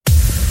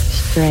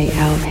Straight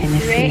out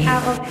Hennessee. Straight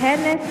out of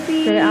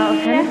Hennessee. Straight out of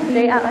Hennessee.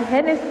 Straight out of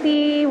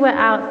Hennessee. We're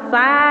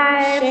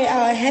outside. Straight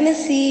out of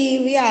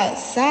Hennessee. We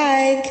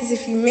outside. Cause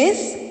if you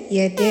miss,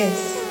 yeah,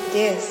 this.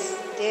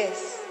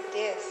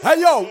 Hey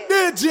yo,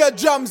 DJ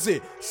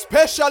Jamzy.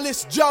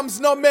 Specialist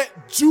Jams no make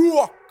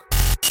joke.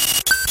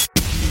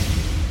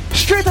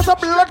 Straight out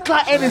of blood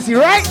clot Hennessee,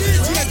 right?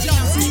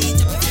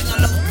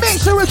 Make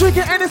sure we're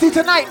drinking Hennessee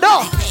tonight,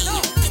 no?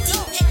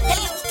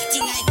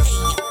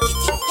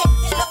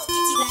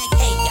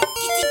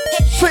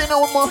 Straight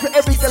now one more for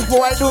every girl for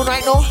what I do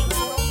right now.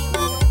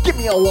 Give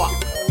me a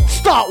walk.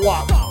 Start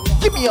walk.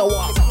 Give me a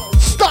walk.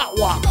 Start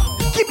walk.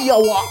 Give me a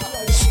walk.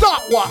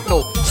 Start walk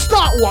now.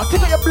 Start walk.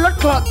 Take out your blood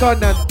clot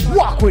gun and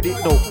walk with it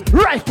now.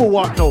 Rifle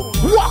walk now.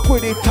 Walk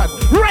with it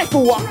and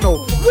rifle walk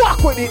now.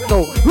 Walk with it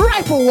now.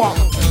 Rifle walk.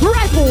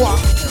 Rifle walk.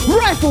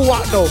 Rifle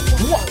walk now.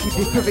 Walk it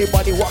if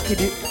everybody walking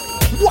it.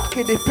 Walk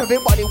it if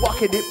everybody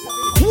walking it.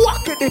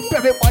 Walk it if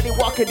everybody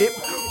walking it.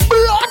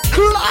 Blood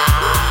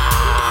clot.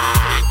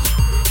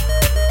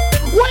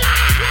 One!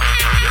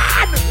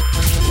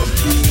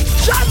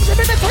 Jamzy,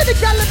 let me tell the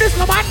girl in this,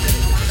 no man.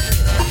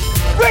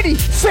 Ready,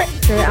 set.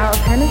 Straight out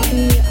of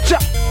Hennessee.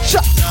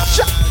 Shut.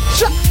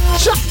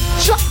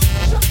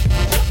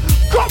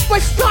 Come, we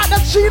start the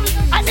gym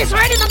and it's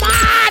ready, no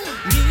man.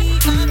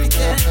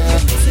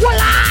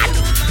 One!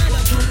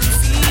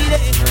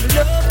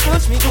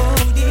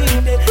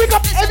 Pick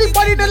up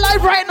everybody in the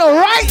live right now,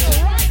 right?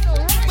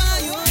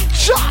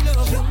 Shut.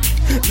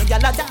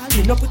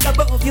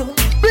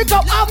 Pick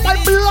up all my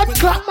blood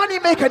clot money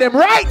maker them,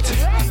 right?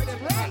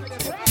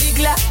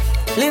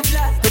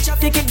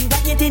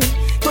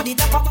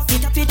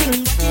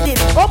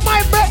 On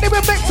my birthday we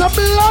make some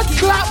blood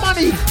clot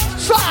money.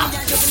 So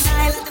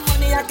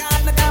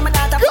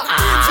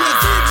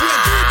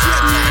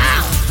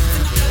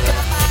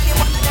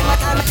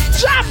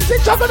Jamzy,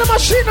 jump on the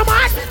machine,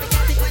 man.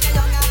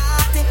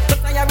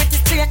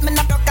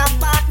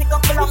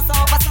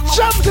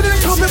 Jamzy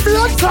didn't come with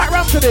blood clot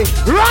round today,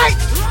 right?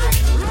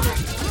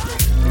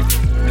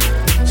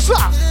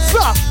 Stop.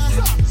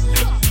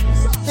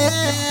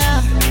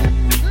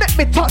 Let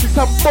me talk to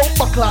some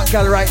bomber clock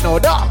girl right now,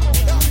 dog.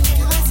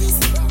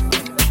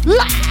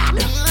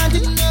 Lad.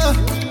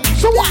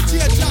 So what?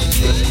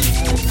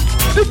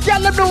 The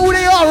girl them know who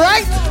they are,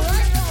 right?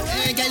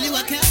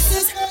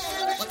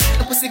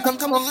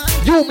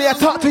 You, may I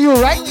talk to you,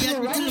 right?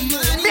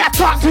 May I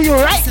talk to you,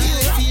 right?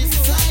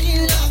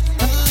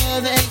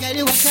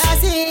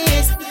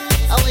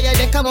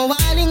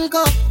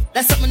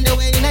 That's something the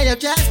way you know you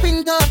can't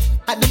spin up.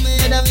 I do me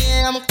the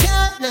way I'm a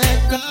cat.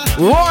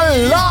 Oh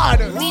Lord!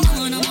 We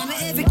know no man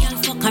with every girl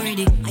fuck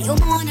already. I don't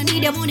wanna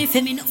need your money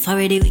for me not for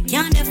ready. We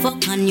can't the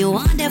fuck and you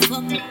want the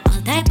fuck.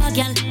 All type of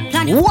girl.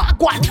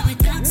 What?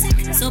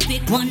 So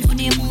pick one on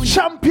the moon.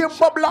 Champion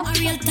bubbler.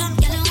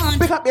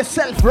 Pick up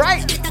yourself,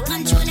 right?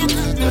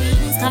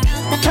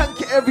 Thank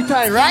you every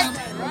time, right?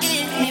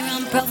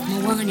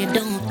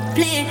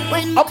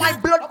 On my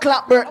blood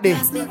clot birthday.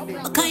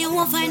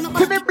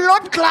 To me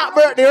blood clot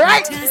birthday,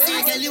 right?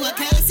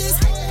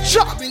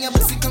 Shut up.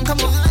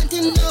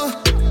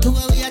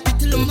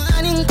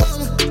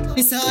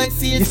 You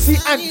see,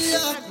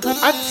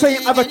 Ants say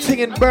you have a thing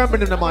in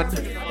Birmingham, man.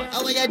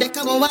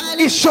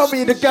 He showed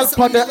me the girl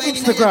on the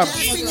Instagram.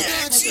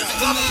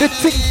 The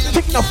thing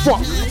the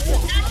fuck.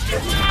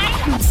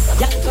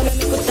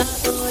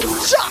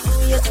 Shut.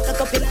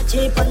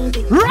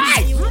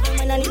 Right.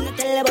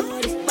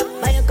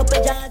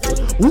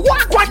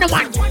 Walk one,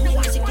 man.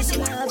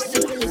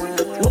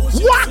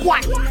 Walk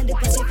one.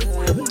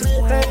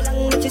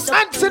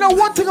 And you know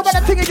one thing about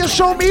the thing you just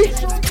showed me?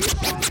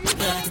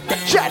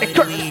 Shut the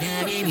curtain.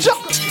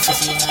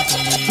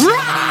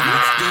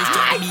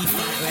 Right.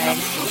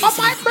 On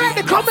my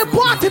birthday, come and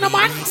party,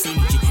 man.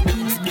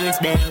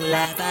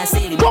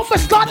 Come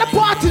and start the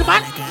party,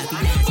 man.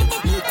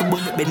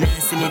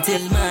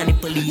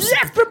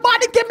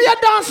 Everybody give me a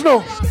dance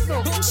now.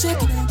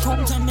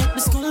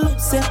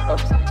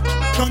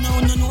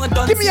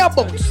 Give me a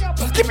bounce.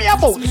 Give me a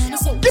bounce.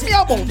 Give me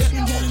a bounce.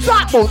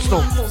 Start bounce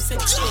now.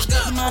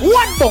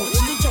 One bounce.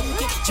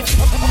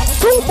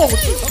 Two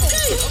bounce.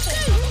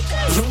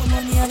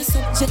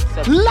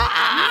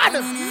 Lord!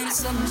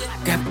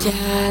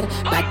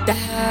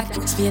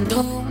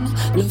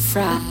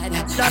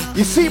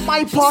 You see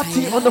my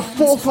party on the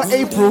 4th of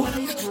April.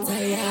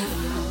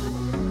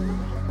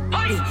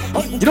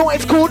 You know what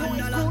it's called?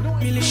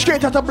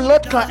 Straight out of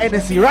blood clot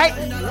Hennessee, right?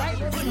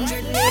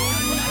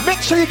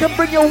 Make sure you can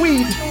bring your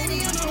weed.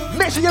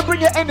 Make sure you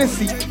bring your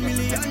Hennessee.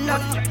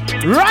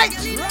 Right?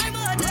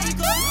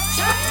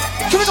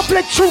 So we can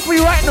play true for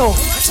you right now.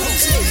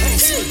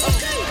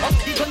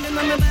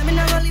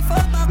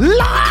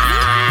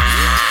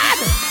 Lord!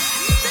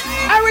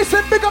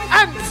 Harrison, big up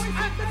Ants.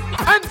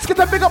 Ants get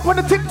a big up on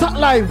the TikTok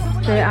live.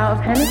 Straight out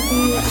of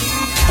Hennessee.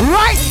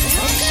 Right?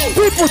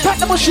 People, tap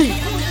the machine.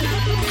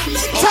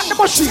 Tap the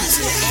machine.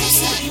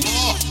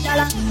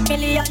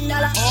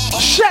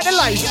 Share the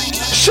light.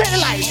 Share the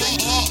light.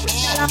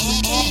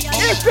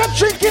 If you're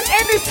drinking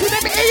anything,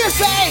 let me hear you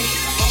say.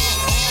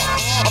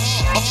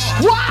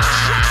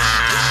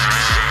 Wow!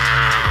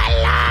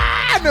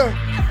 on!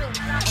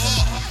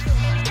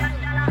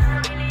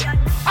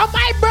 On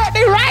my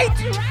birthday, right?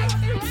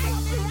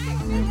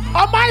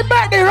 On my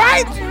birthday,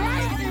 right?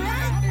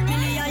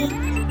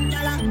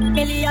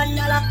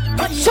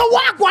 So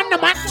walk one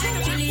man.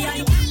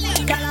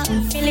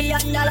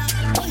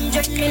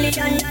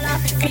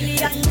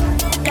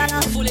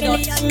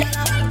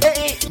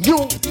 Hey, you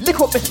lick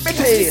up the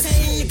spitties.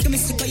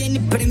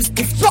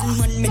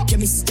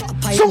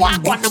 So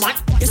walk one man.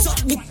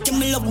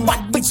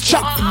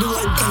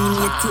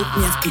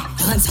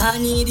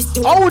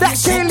 Oh, that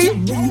Kaylee.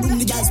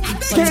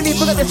 Kaylee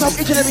forget this up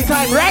each and every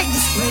time, right?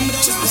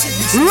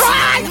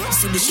 Right!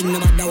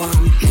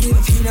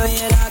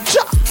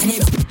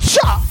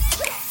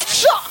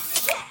 Shut!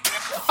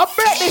 A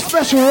birthday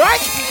special, right?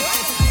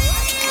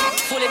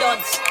 Fully done.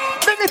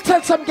 Let me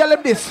tell some girl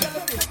of this.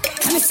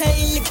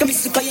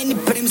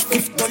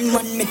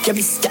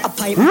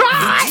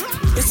 Right!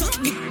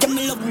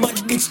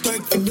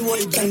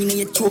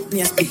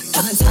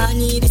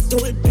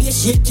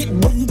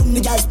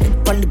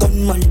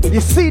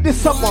 You see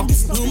this summer?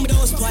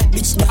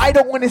 I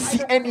don't want to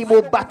see any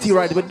more batty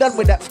ride. We're done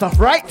with that stuff,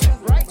 right?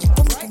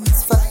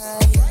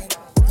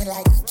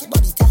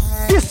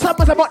 This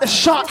summer's about the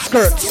short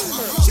skirts.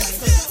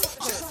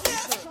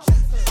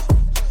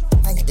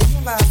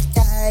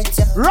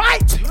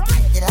 Right?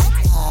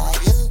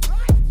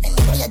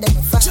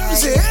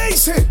 Jamzy,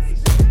 easy.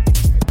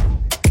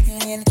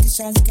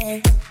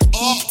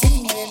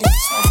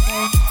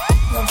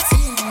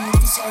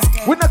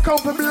 We not come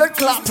from blood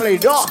clot play,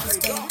 dog.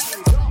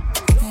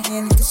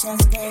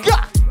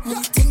 Yeah.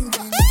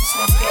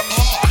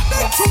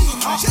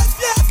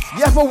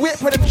 You have to wait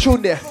for them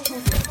tune there.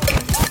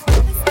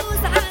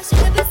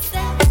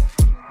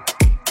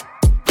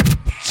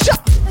 Shut.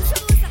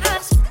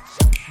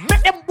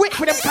 Make them wait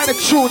for them kind of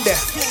tune there.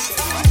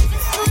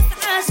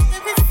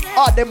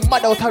 Oh, them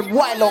mad out and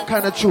wild out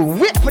kind of tune.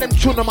 Wait for them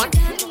tune, man.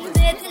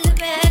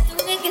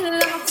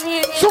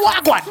 So what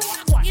I want?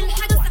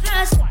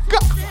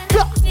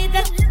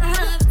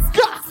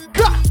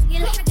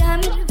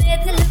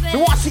 You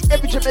want to see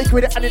every Jamaican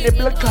with it and in the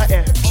blood clot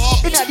air.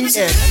 Inna the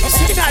air.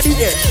 Inna the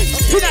air.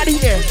 Inna the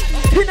air.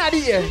 Inna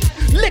the air.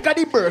 Leg of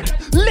the bird.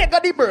 Leg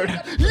of the bird.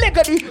 Leg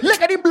of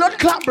the blood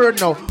clot bird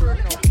now.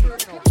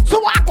 So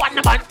what I want,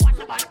 man?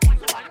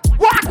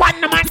 What I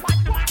want, man?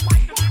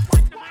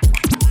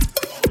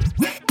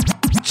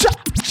 Shut.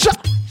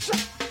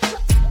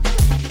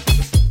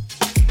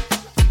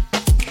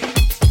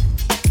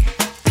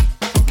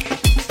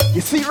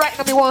 You see, right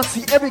now, we want to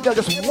see every girl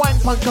just wine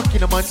pan cocky,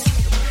 man.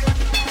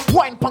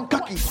 Wine pan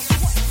cocky.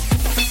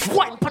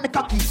 Wine pan the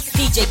cocky.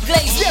 DJ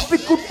Glaze. Every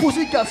good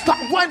pussy girl start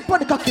wine pan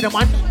the cocky,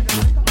 man.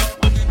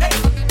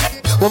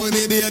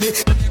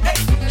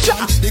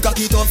 The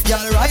cocky tough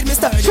girl ride me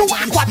start. So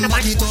what man?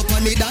 It up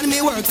on me done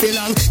me work for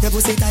long. The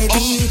pussy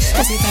tighty,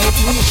 pussy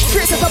tighty.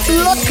 Straight up a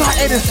blood clot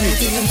energy.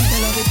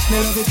 Me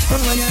love it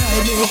when you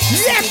ride me.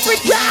 Yes, we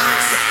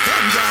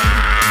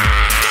can.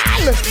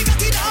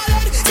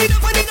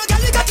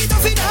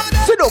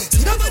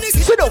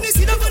 Sit down,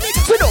 girl.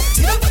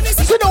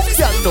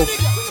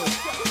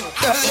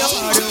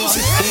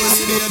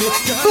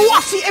 No,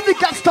 I see every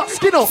girl start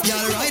skin up.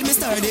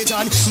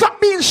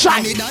 Stop being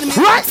shy,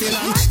 right?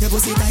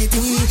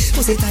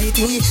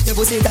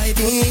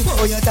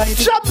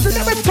 Jamzy,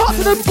 they been talking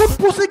to them good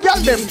pussy girl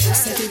them.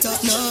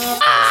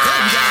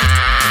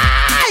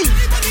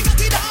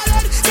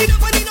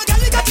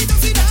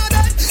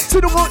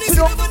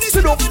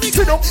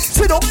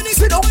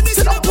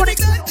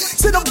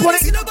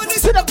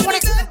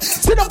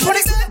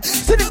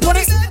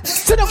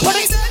 Sit down, put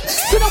it.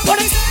 Sit down, put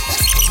it.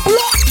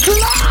 Blood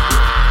clot.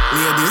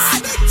 Ladies,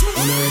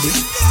 you ready?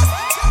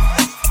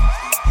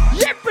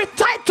 Every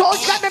title,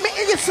 God, let me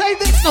hear you say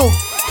this now.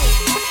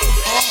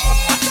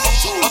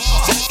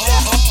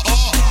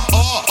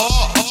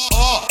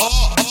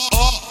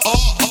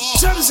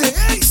 Jamzy,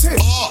 easy.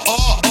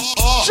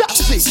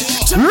 Jamzy,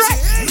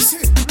 right?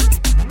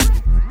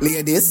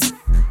 Ladies,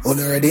 you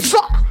ready? So,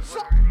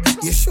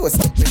 You sure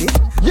step ready?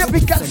 yeah, we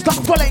can stop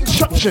follow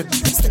instruction.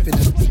 Step in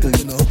the pickle,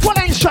 you know.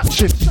 Follow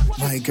instruction.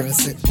 My girl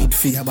said good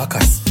for your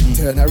backers.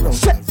 Turn around.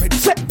 Set good girl.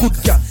 Set good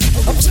girl.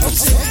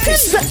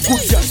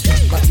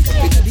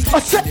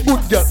 Set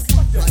good girl.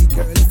 My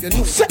girl, if you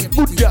know, Set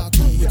good girl.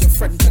 with your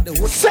friend to the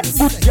wood. Set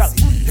good girl.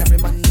 Every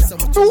man is a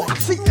Do I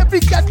see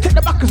every girl take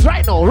the backers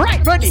right now?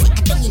 Right, ready?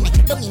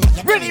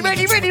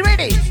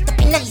 Ready.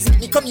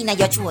 Come in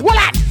your throat. What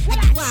that?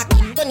 Walk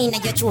in, gun in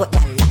your throat.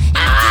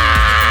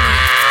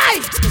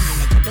 Aye!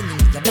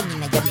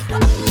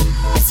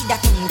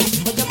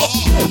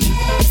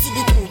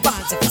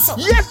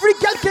 Every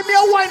girl give me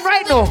a wine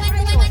right now.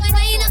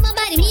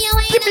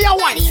 Give me a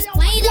wine.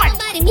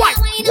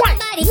 Wine.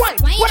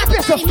 What up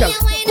yourself, girl?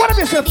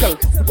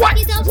 Wine.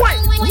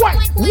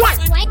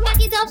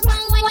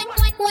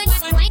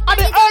 Are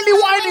the early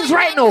whinings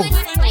right now?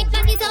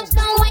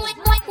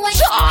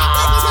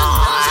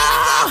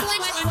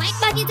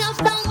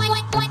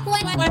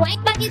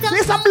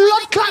 There's a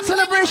blood clot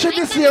celebration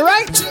this year,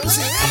 right?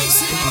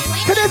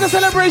 Today's a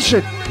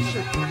celebration.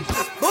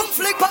 boom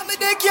flick on me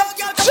day. Make your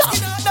girl come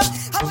skin out now.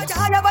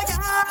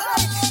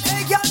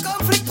 Hey, girl,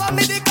 come flick for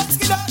me, the come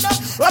skin out now.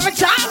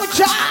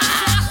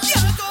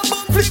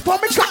 Flick for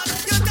me, cock.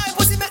 Your time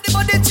pussy make the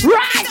body cheap.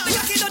 Right.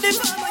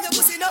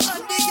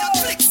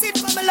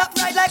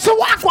 So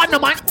walk one,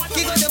 man.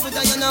 Kick out your foot,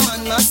 you know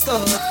man must go.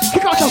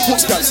 Kick out your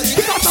foot, girl.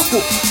 Kick out your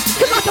foot.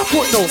 Kick out your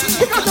foot, no.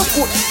 Kick out your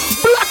foot.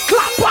 Black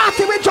clap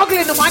party, we're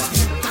juggling the man.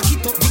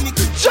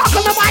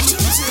 Juggle the man.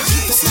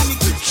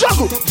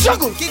 Juggle.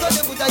 Kick out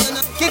your foot, you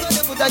know. Kick out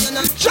your foot, you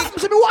know.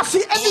 Jamzy, me want to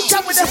see any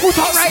time with their foot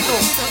out right now.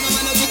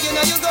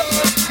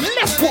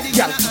 Left foot,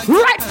 girl.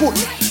 Right foot.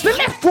 The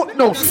left foot,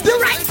 no. The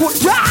right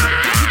foot, girl.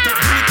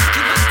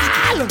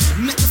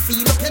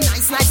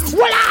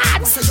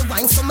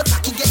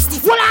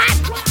 Hold on.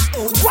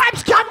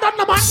 Vibes calm down,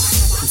 the man.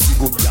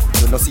 Good girl,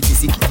 you know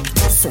sicky.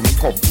 So me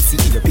come to see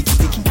you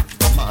picky.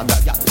 Manda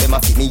girl, them a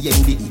see me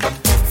yendi.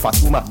 Fat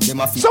woman,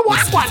 them a see. So what?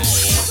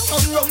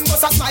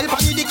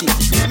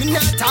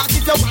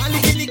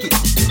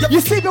 You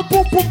see the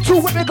boom too,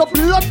 we make a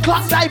blood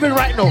clot diving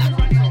right now.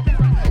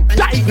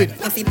 Diving.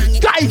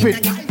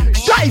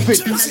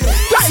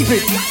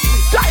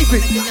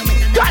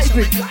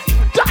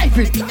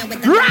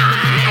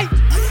 Right.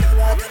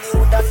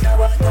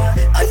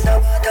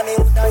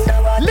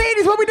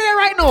 Ladies, what we there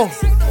right now?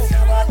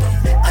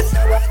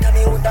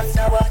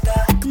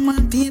 Come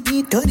on,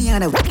 baby, turn the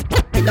other way.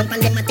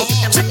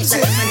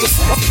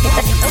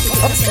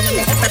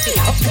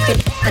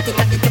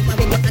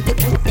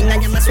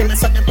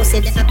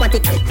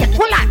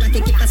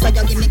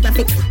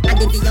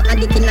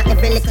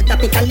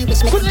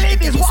 So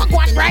ladies, walk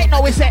one right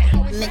now, we say.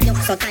 Come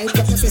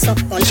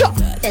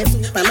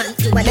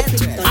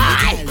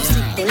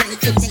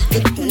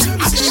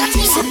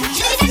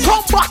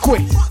back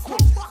way.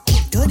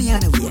 Turn the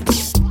other way.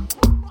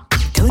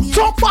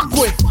 Come back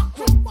way.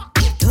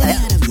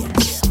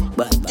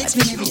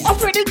 I'm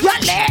ready to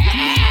get them.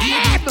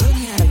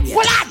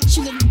 Hold on.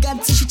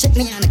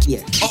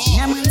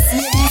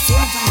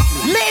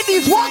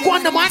 Ladies, walk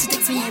one, the man.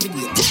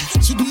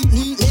 She do it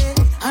neatly.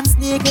 I'm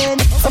sneaking.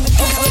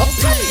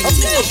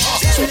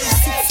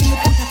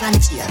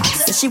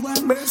 She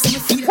want birds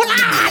and feet. Hold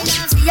on.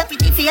 Your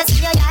pretty face,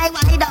 your eye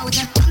wide out.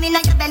 Come in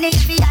your belly,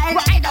 your eye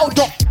wide out.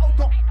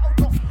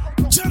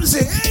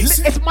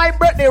 It's my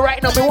birthday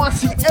right now. I want to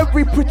see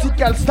every pretty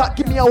girl start.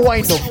 Give me a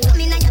wine now.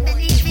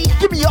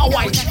 Give me a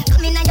wine.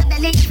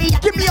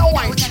 Give me a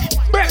wine.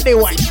 Birthday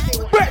wine.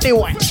 Birthday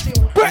wine.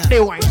 Birthday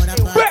wine.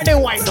 Birthday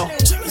wine now.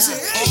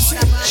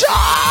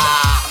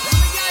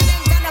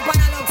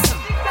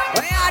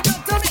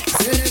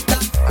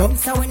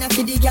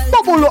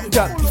 Bubble up,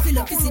 girl.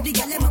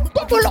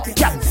 Bubble up,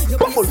 girl.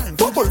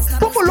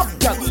 Bubble up,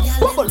 girl.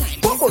 Bubble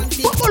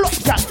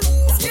up, girl.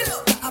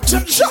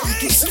 Shut.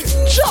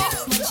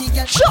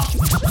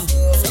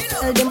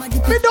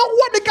 We don't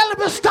want the girl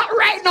to start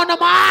right now, the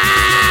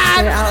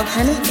man. They're Outta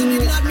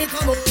Hennessee.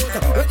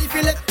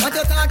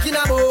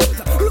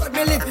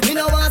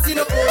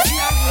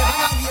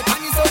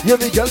 Yeah,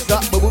 me girl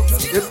start bubble.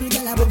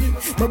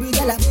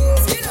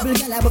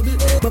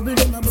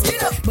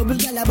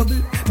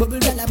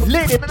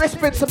 Lady, let me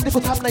spend some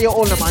little time on your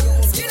own, man.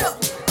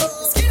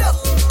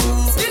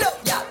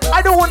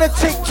 I don't want to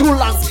take too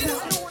long.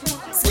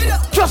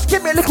 Just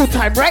give me a little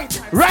time, right?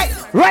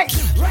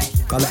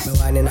 Come at me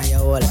wine in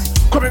your wall.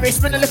 Come and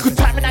spend a little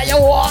time in your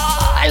wall.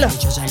 Sure.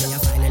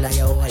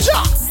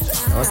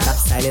 Don't stop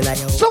signing at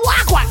your wall. So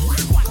walk one.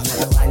 Come at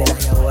me wine in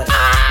your wall.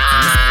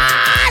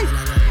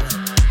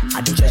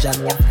 I do treasure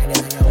me a fine in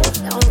your wall.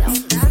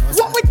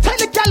 What we tell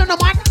the girl on the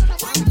man?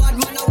 Bad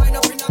man a wine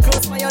up in your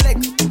clothes for your leg.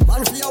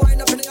 Man for your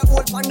wine up in your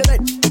coat on the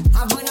bed.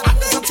 Have man a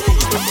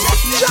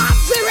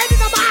Jamzy ready,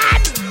 the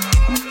man.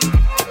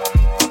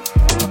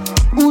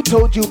 Who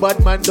told you bad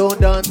man don't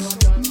dance?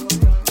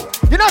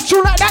 You're not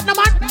true like that, no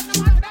man.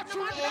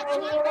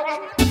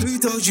 Who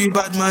told you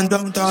bad man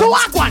don't dance? So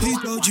walk one. Who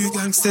told you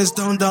gangsters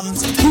don't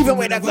dance? Even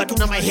when I got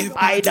on my hip,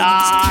 I dance.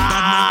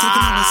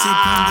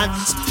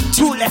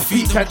 Two left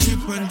feet and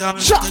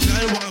shot. The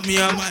girl want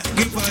me, I might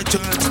give her a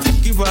chance.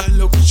 Give her a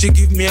look, she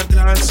give me a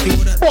glance. You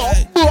would have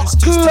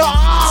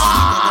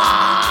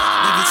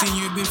never seen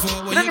you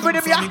before. When you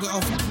come from, you go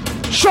off.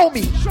 Show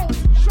me.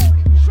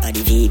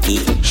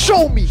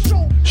 Show me.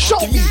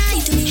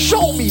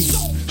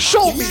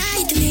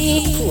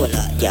 Cool,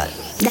 girl.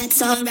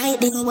 That's alright,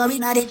 they don't worry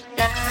about it.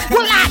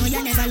 Hold on.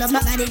 You never love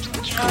nobody.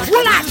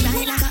 Hold on.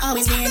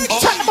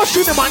 Tell them about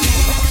you, the man.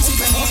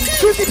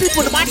 50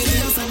 people, the man.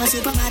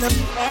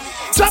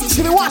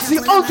 Jamzy, they want to see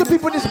all the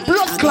people in this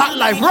blood clot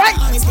life, right?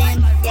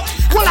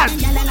 Hold on.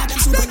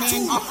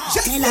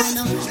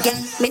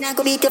 Me not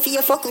go beat you for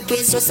your fuck up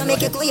ways. Just to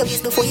make you go your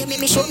ways before you make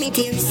me show me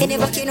tears. You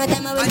never care no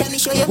time I will me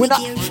show you me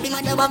tears. Me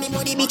mother want me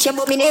money bitch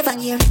but me never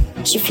hear.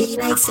 She feel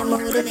like some more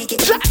to make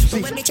it up.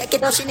 But when me check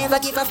it out she never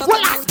give a fuck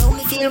about how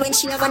me feel when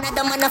she have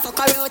another man a fuck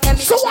her out. And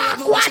me so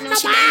what, man?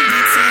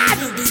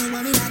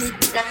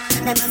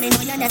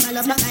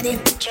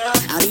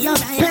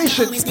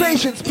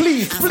 Patience,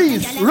 please,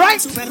 right?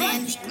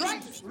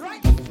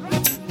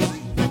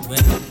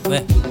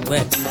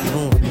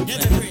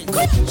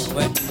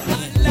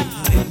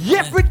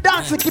 Every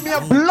dancer give me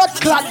a blood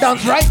clot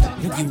dance, right?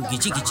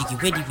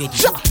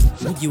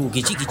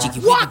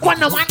 Walk one,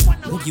 no man.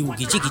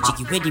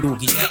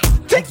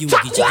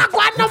 TikTok, walk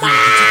one, no man.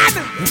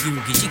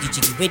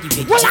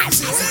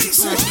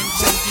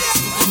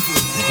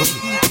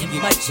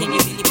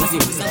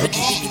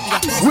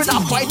 We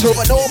not fight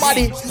over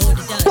nobody,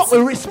 but we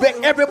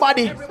respect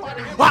everybody.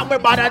 And we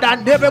better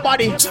than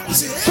everybody.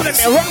 So let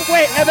me run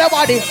away,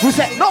 everybody. We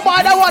say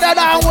nobody better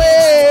than we.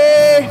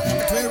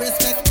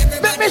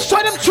 Let me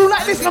show them true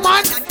like this, no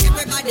man.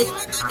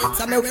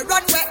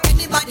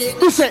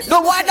 We say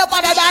nobody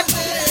better than.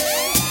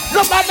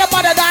 Nobody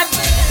better than.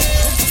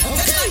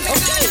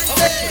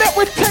 Let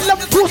me tell them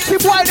pussy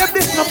boy them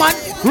this, no man.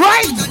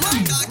 Right?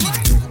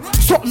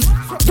 Something,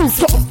 do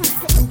something.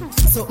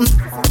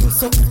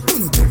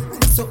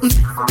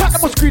 Tap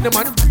the screen,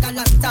 man.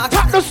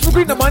 Tap the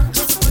screen, man.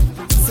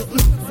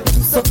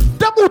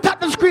 Double tap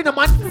the screen,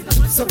 man.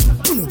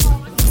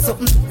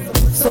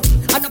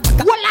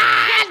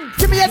 Wallan!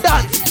 Give me a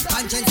dance.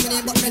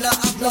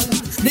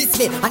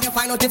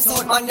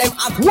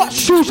 What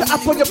shoes you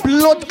have on your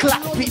blood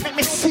clot feet? Let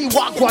me see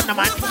what one,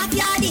 man.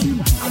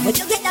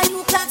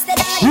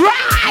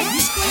 Right!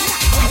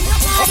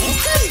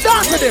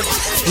 Dance with him.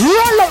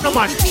 Roll out,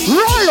 man.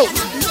 Roll out.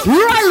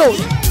 Roll out.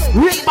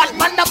 Real bad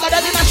man, the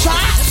better than a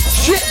shot.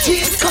 Shit,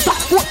 jeans, cut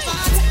off.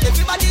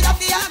 Everybody have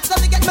the axe, so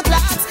we get my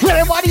glass.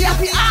 Everybody have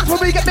the axe, so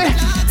we get me.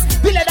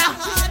 The leather,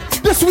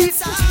 the sweet.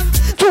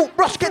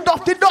 Toothbrush, get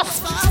off the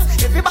dust.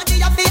 Everybody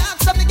have the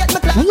axe, so we get my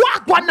glass.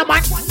 Walk one, the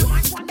man.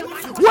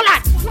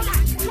 Wallan.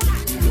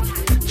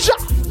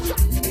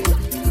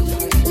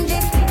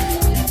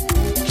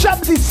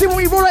 Jamzy, see what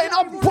we were writing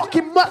up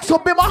fucking Max or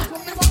Bimmer.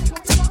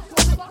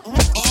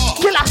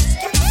 Killer.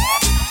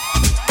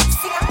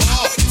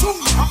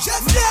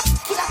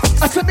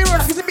 I said me run,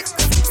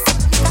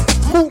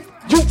 move,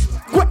 you,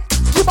 quick,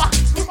 super,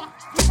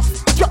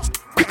 yo,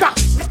 quicker.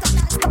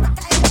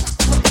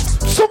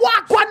 So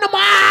walk one, the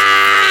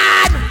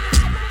man.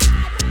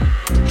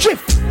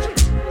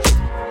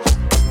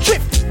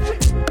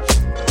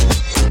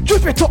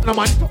 Drift it up, the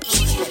man.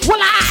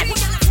 Wallan.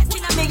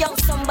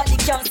 Somebody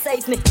can't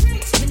save me.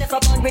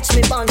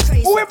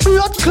 We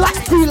blood clot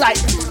feel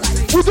like.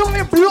 We don't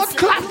need blood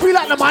clot feel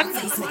like, the man.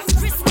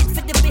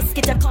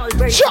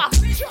 Sure.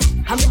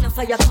 I'm in a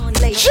fire con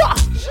lay. Sure.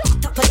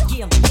 Top of the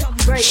game,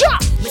 don't break. Sure. My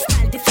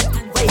style different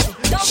and wavy.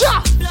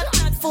 Sure. Blood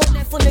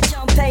not full of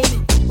can't pay me.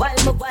 While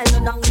my while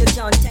no you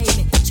can't take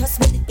me. Trust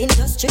me, the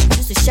industry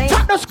is a shame.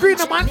 Tap the screen,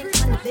 man.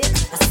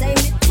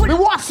 We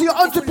want to see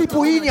 100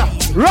 people in here,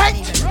 right?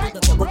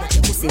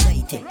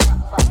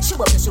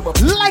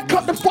 Like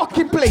up the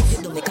fucking place.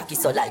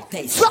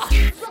 So.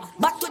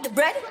 Back to the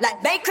bread,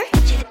 like bakery.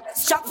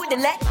 Shop with the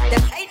leg,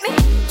 them hate me.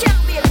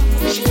 Can't be a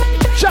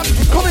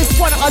Jamzy, come in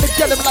front of the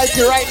get them like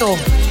it right now.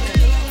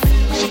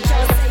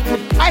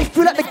 I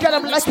feel like the get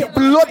them like a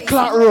blood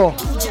clot raw.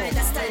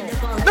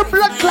 The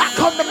blood clot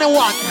come from the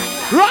one.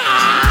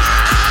 Right!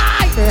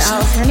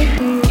 Outta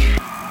Hennessee.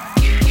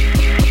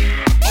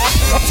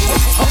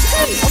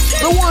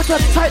 We want a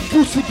tight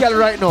pussy girl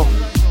right now.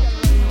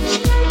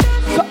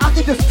 So I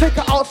can just take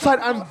her outside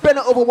and bend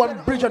her over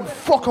one bridge and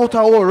fuck out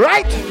her hole,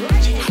 right?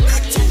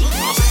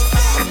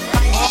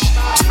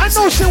 I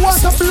know she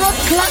wants a blood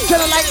clot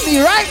girl like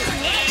me, right?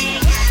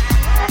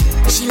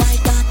 She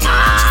like that.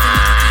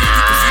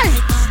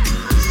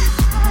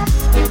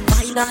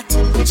 Why not?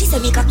 She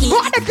said me cocky.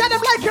 What the kind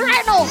of like you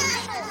right now?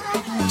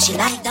 She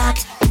like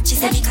that. She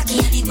said me cocky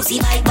and the pussy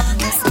my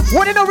bangs.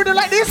 What you know really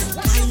like this?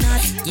 Why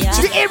not? Yeah.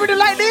 She ain't really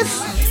like this?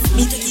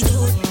 Me take it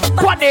out.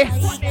 Bunny.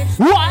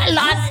 Wild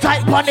and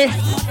tight bunny.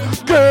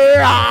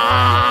 Girl.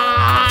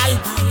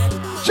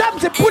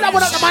 Jamzy, pull that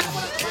one up, man.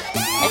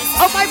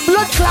 On my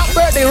blood clot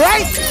birthday,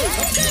 right?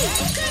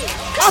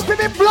 After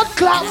my blood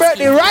clot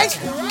birthday, right?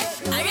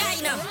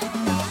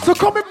 So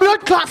come in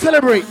blood clot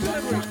celebrate.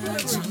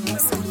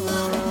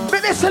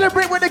 Make me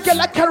celebrate when they get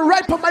like can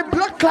ride on my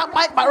blood clot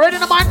mic, but ready,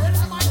 man?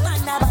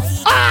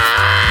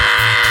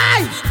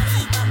 Aye!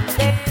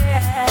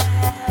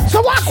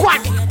 So walk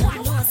one.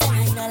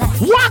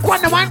 Walk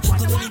one, man.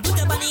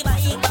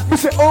 We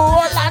say,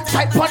 oh, land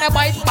tight on the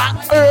bike back,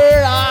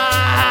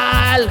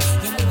 Earl.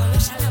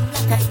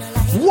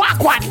 Walk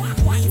one.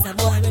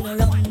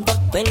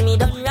 When me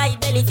done ride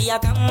belly for your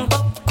camp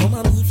up. Come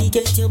on, if you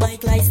get your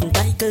bike license,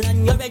 title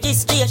and your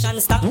registration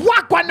stamp.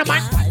 Walk one,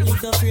 man.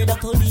 If you're afraid of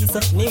police,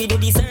 maybe do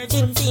the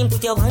searching team,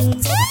 put your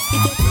hands up.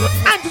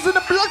 And it's in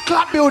the blood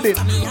clot building.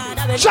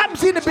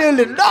 Jamzy in the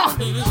building, no.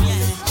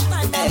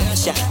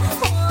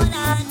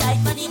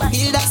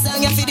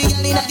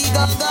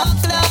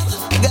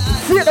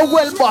 See the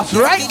well boss,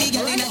 right?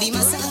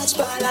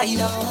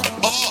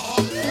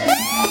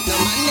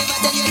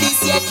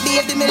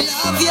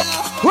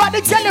 What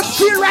the girl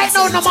feel right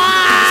now, no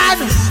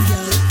man?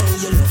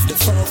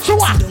 So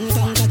what?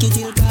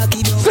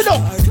 Sit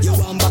down.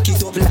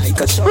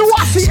 We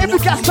want to see every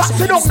girl start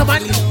sit down, no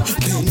man.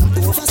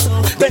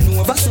 Bend.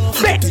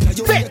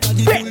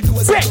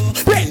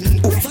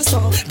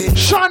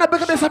 Shauna,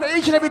 because there's an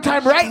and every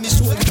time, right?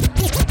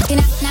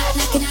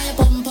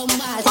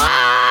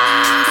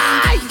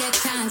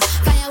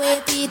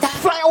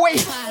 Fly away.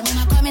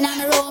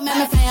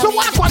 So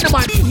what on the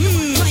man?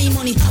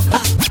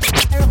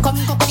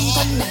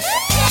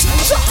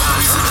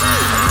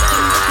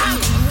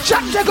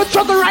 Jack, take a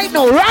trouble right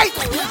now, right?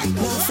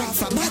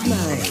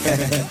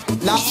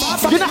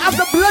 You don't have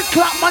the blood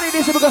clot money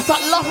this year because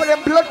start laughing at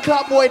them blood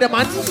clot boy, the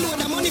man.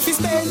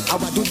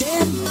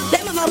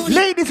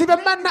 Ladies, if the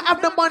man not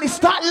have the money,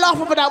 start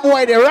laughing for that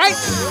boy there, right?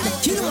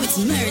 You know it's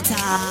marital.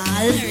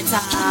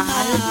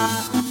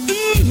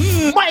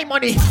 My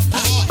money.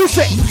 You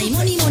say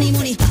My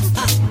money.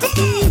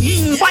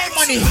 my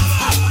money.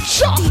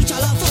 Sure.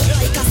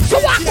 So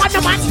what on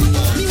the man?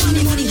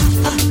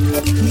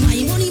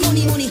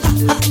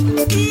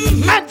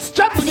 And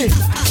Jamzy.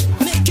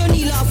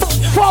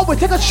 Forward,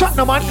 take a shot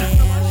now, man.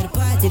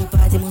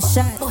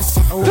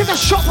 Take a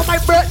shot for my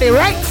birthday,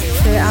 right?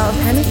 Straight out of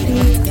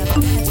Hennessee.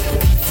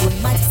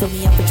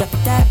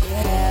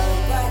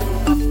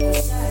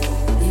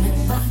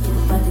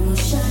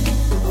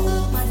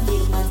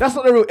 That's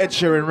not the real Ed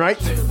Sheeran, right?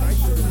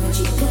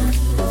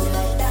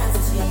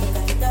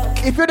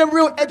 If you're the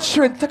real Ed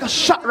Sheeran, take a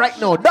shot right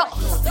now. No.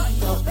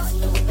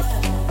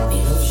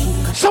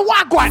 So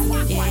what, Gwan?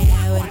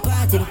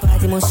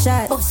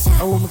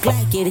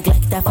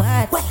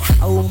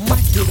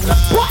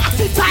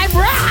 Party time,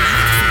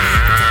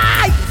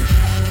 right?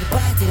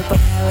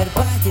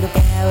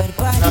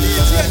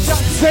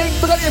 Saying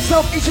big up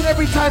yourself each and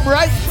every time,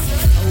 right?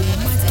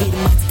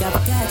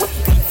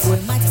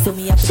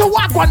 So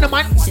what, Gwan,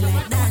 man?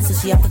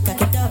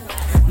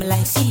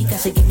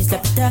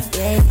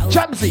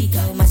 Jamzy,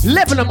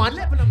 level man.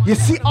 You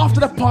see, after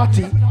the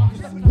party,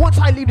 once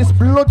I leave this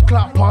blood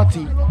clot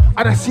party and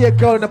I see a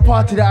girl in the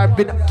party that I've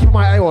been keeping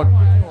my eye on,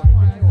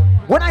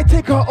 when I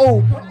take her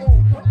home,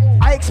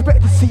 I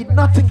expect to see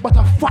nothing but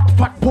a fat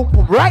pum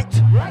pum,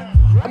 right?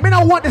 I mean,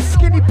 I want the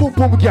skinny pum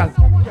pum girl.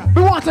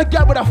 We want a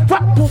girl with a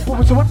fat pum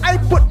pum. So when I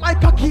put my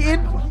cocky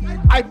in,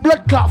 I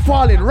blood clot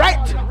falling,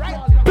 right?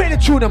 Play the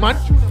tune, man.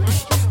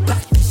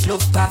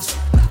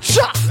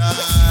 Shut!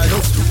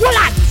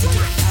 What?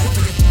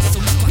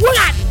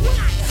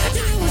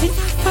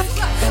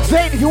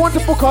 Zayn, if you want to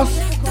book us,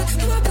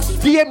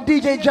 DM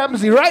DJ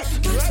Jamzy, right?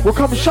 We'll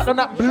come shut down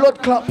that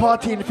blood clot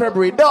party in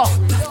February. No.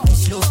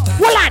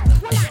 What?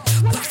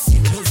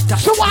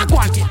 So what?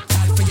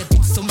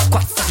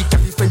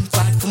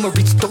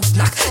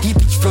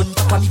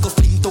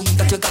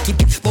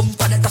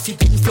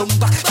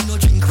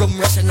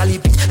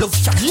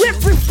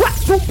 Every fat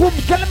boom boom,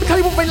 let me tell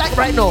you what I like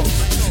right now.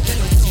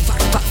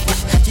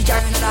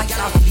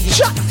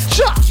 Shut.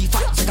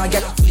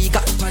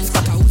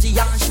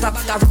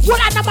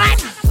 What on the man?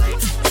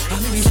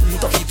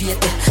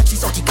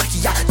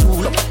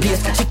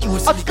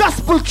 A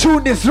gospel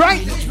tune is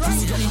right.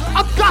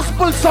 A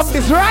gospel song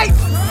is right.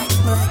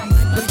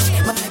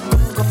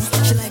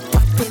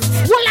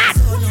 What on?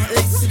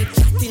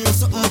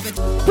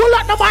 Pull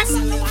out the man.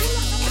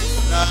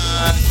 I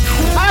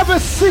have a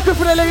secret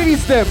for the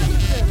ladies, them.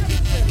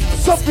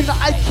 Something that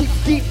I keep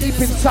deep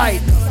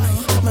inside.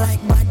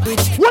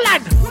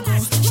 Wallan!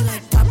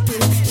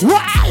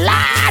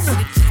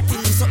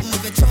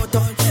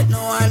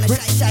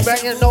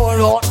 Banging no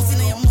lot.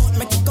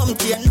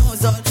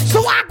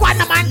 So walk one,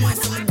 man.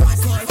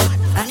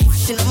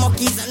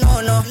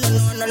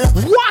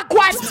 Walk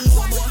one.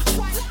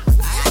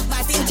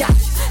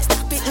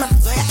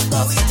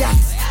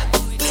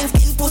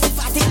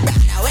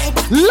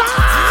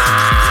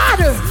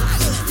 Lord!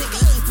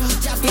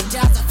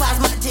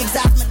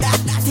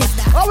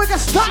 Oh, we can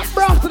start,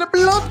 bro, to the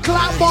blood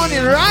clot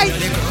morning, right?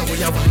 Get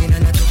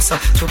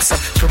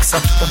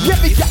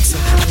me that.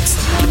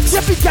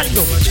 Get me that,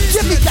 no.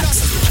 Get me that.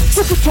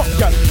 Get the top,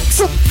 girl.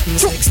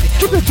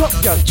 Get the top,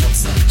 girl.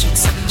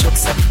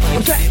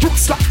 Okay, juke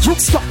stop.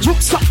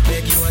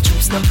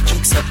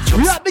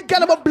 We are the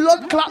girl of a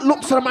blood clot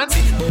looks, man.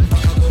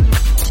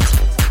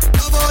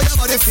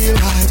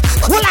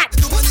 Hold on.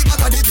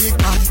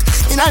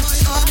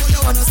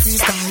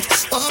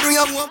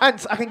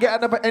 Ants, I can get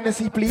another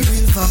Hennessee, please.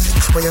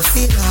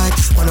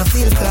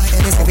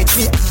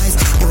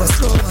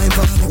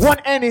 One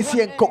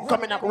Hennessee and Coke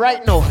coming up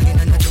right now.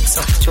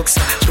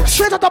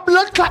 Straight out the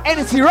blood clot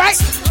Hennessee, right?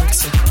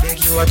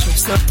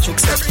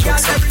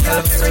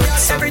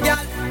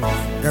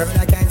 Girl,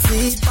 I can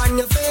see it on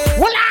your face.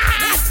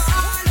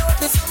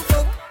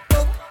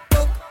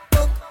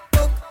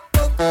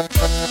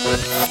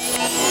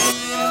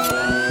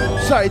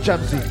 Sorry,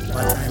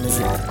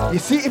 Jamzy. You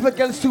see, if a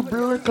girl's too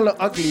blood clot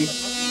ugly,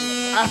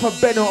 I have to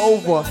bend her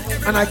over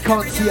and I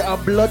can't see her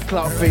blood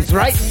clot face,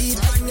 right?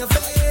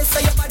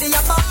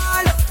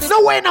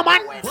 No way, no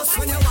man.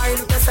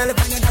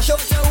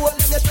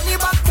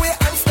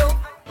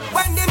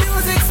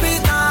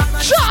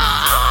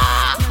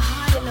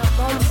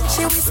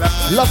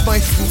 Love my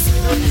sleep.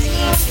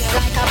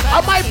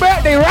 On my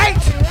birthday, right?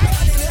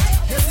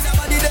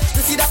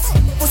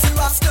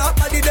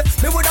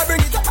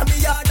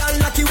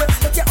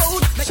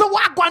 So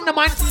what going on,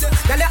 man?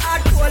 Girl, your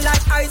heart cold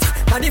like ice.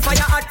 And if I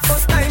hot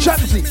first time.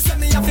 Jamzy,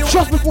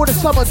 just before the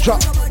summer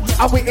drop,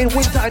 and we're in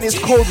winter and it's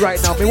cold right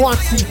now. We want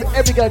to see if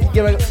every girl can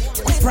give a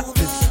quick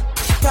practice.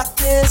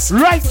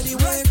 Right. Give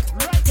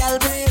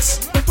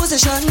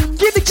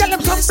the girl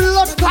some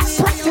blood clot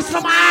practice,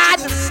 no man.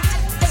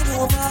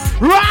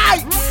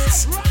 Right.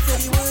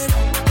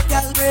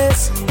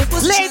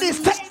 Ladies,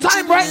 take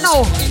time right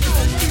now.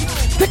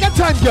 Take your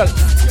time, girl.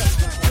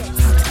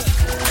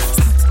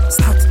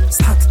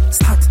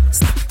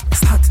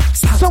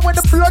 So when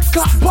the blood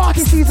clot party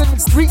season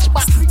reach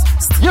back,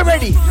 you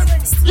ready?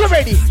 You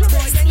ready?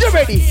 You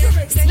ready?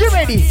 You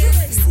ready?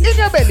 In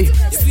your belly.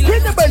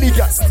 In the belly,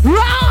 girl.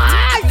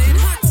 Right!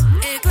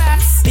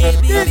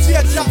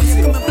 DJ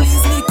Jamzy.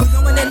 Please me,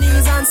 come on the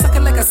knees and suck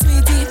it like a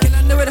sweetie. Can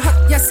I know it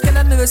hot? Yes, can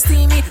I know it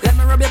steamy? Let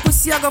me rub your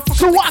pussy, I go fuck.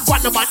 So what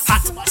got the man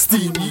hot?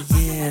 Steamy.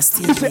 Yeah,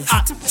 steamy. We say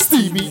hot,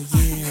 steamy.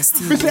 Yeah,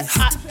 steamy. We say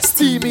hot,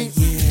 steamy.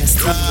 Yeah,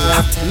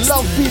 steamy.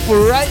 Love people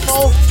right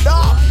now.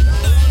 No.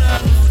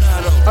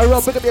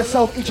 Alright, pick up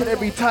yourself each and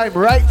every time,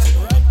 right?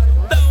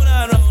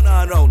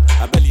 Round.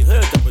 I barely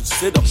heard that, but she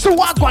said I'm so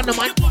what going on,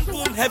 man?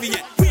 Heavy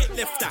yet, weight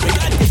lifter.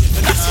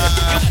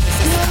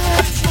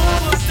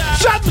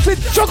 Jamzy,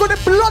 juggle the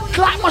blood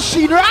clot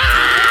machine,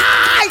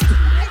 right?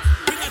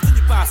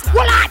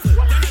 What that?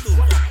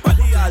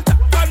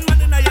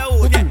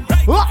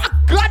 Oh,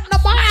 God, no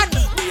man.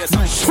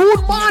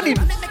 Soon morning.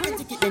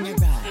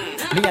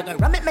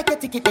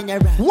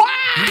 What?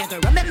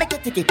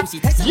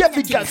 Yeah,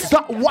 we got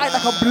that white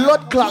like a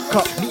blood clot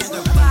cup.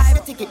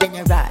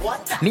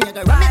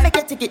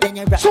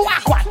 So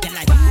what?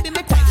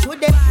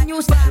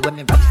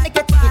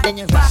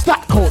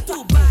 Stop code.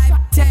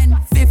 10,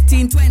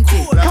 15, 20.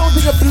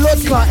 Counting a blood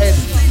clot in.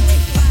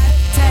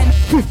 10,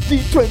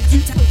 15,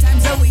 20.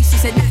 times a week, she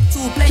said that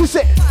too plenty. She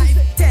said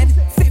 5, 10,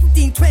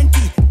 15, 20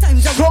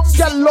 times a some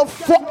girl love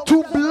fuck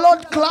to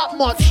blood clot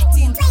much.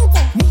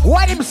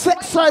 Why them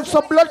sex size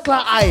some blood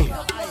clot eye?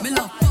 Me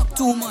love fuck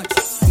too much.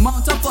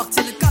 Mount up fuck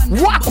till the can.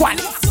 What one?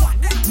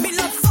 Me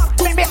love fuck.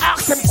 Let me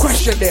ask them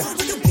question there.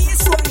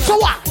 So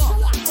what?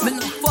 Me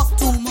love fuck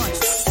too much.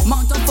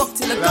 Mount up fuck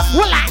till the can.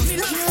 Well,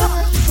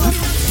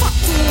 Fuck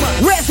too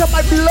much. where's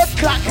my blood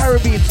clot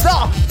Caribbean?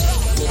 No.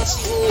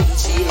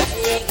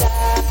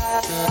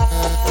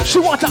 She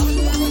want her.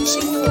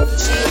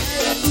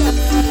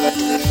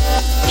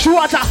 She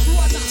want her.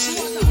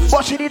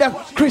 But she need a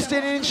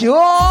Christian in she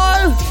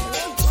all.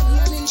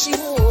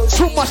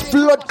 Too much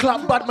blood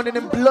clot, bad man in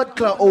them blood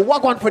clot. Oh,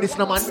 what one for this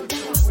now, man?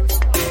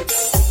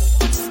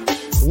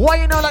 Why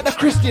you not like the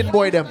Christian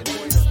boy them?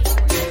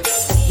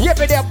 Yeah,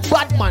 but they're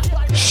bad man,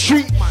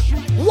 street man.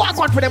 What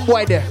one for them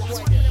boy there?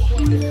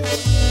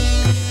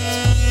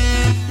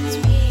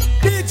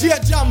 DJ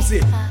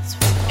Jamzy.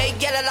 Hey,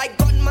 get it like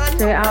gunman.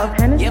 Straight out of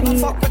Hennessee. Yeah,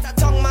 fuck with a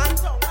tongue, man.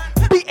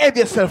 Behave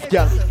yourself,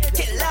 girl.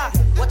 Killer,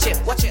 watch it.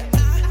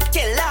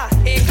 Killer,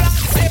 hey, glass,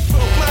 say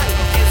broke, man.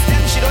 It's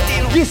them, she don't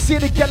deal. You see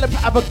the girl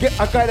have a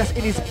guy that's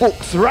in his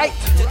books, right?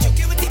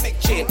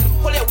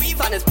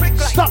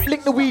 Stop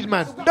lick the weed,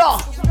 man. No.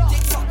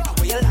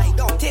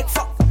 Take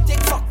fuck.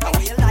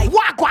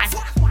 What one?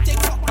 Take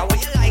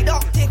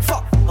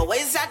fuck. What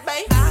is that,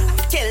 babe?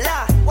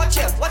 Killer, watch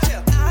it.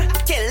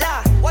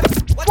 Killer, watch.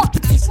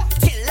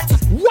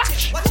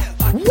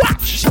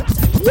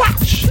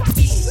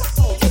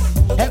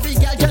 Every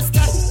girl just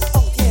got.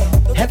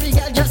 Every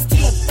girl just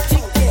tick.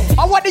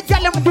 I want the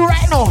girl them do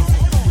right now.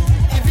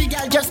 Every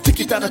girl just tick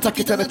it on.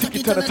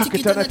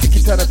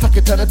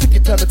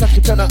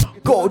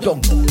 Go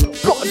down.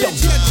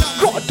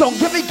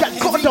 Give me girl,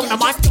 go down,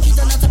 man.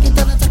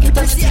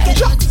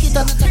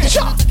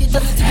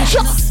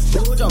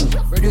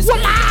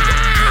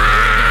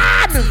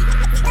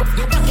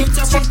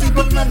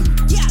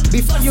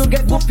 Before you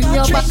get whooped in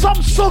your back.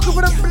 Some soaking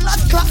with a blood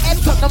clot head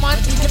top, man.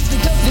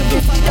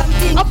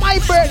 On my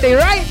birthday,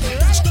 right?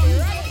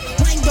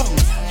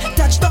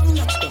 Touchdown,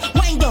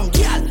 wind down,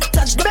 girl.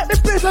 Touchdown. Let me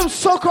play some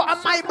soccer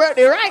on my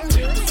birthday, right?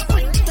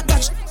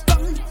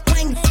 Touchdown,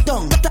 wind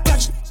down.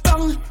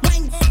 Touchdown,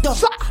 wind down.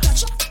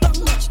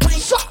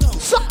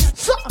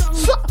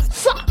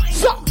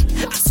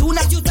 As soon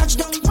as you touch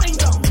down, wind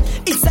down.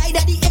 Inside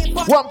of the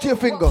airport. Warm to your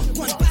finger.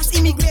 Pass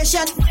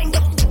immigration, wind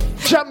down.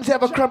 Jamzy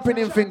have a cramp in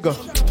his finger.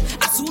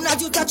 As soon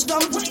as you touch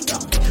down, wind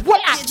down.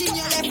 What? Page in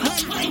your left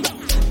hand, wind down.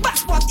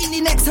 Passport in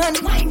the next hand,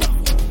 wind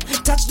down.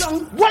 Touch down,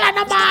 What on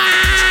the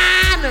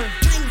man?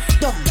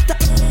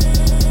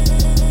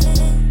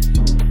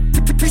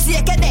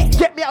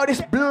 Get me out of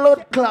this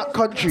blood clot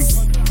country.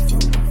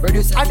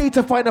 I need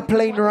to find a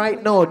plane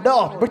right now.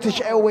 No,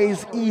 British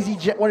Airways,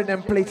 EasyJet, one of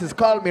them places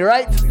call me,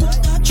 right?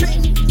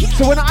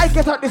 So when I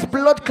get out this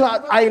blood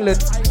clot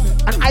island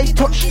and I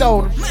touch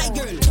down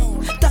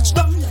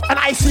and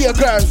I see a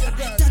girl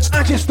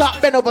and she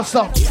start bend over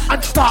stuff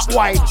and start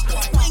wide,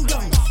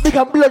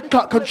 become blood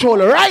clot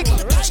controller, right?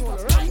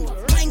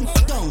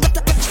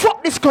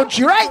 Fuck this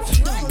country, right?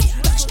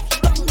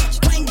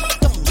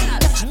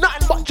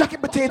 Nothing but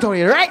jacket potato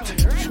here, right?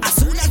 As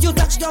soon as you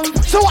touch down,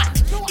 so what?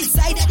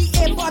 Inside of the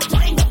airport,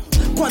 wind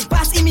down. Go and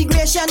pass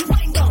immigration,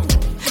 wind down.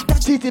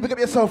 TT, pick up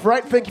yourself,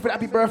 right? Thank you for the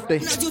happy birthday.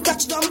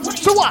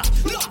 So what?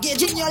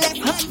 Luggage in your left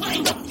hand,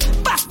 wind down.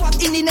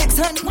 Passport in the next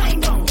hand,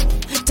 wind down.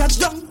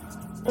 Touchdown,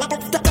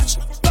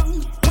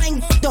 touchdown,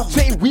 wind down.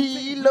 Say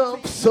we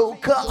love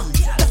soca.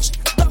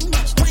 Touchdown,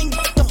 wind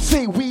down.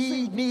 Say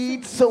we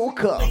need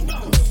soca.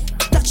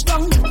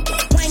 Touchdown,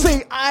 wind.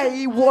 Say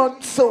I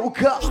want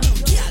soca.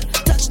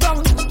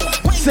 Touchdown,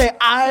 wind. Say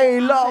I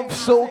love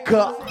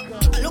soca.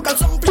 Look at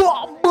some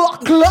Bomba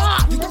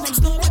clock. You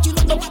don't know what you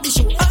know about the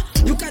show.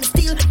 You can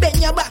still bend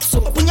your back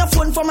so open your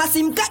phone from a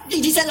SIM card.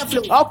 Digital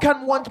flow. How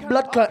can one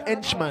blood clot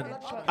henchman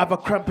have a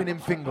cramp in him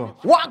finger?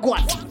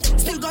 What?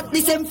 Still got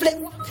the same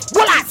flame.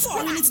 What?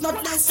 4 minutes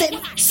not the same.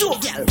 So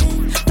girl,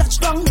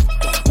 touchdown,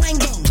 wind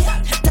down.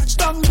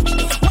 Touchdown,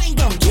 wind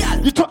down, girl.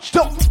 You touched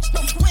up.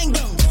 Wind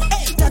down,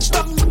 hey,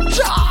 touchdown.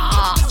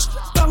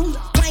 Touchdown,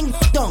 wind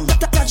down.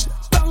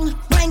 Touchdown,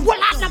 wind. What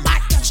on the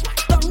back?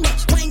 Touchdown,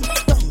 wind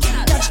down.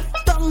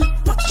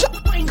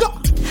 Touchdown, wind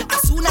down.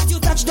 As soon as you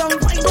touch down,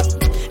 wind down.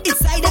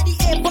 Inside of the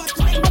airport,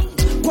 wind down.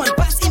 One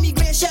pass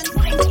immigration,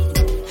 wind down.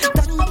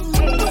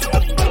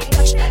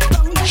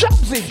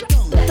 Jamzy.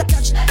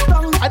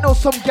 I know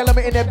some girl are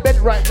in their bed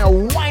right now,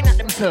 whine at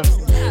themselves.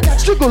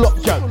 Jiggle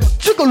up, girl.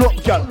 Jiggle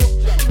up, girl.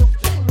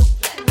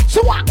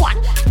 So what?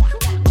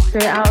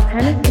 Straight out of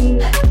Hennessee.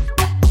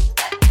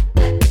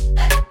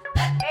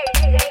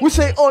 We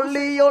say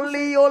ole,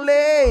 ole,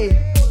 ole.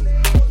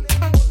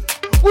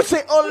 We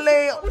say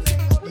ole.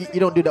 You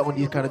don't do that on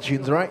these kind of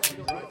tunes, right?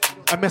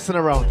 I'm messing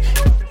around.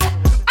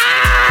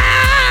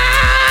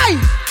 Aye!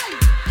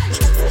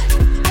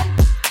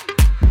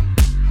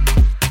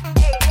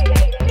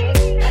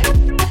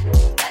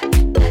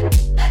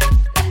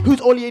 Who's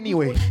Oli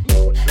anyway?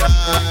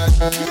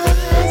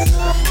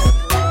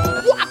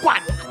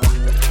 What?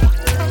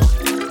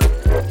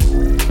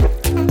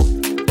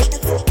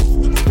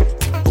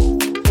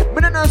 Me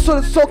not know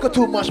so soca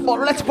too much, but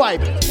let's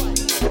vibe.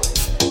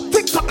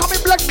 TikTok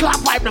coming blood clot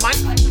vibe, no man.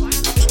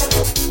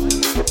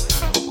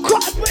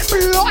 Come with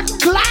blood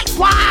clot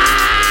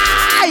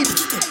vibe.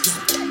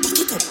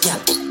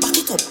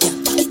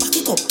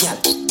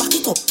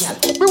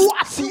 Me want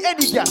to see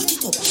any girl,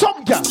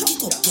 some girl.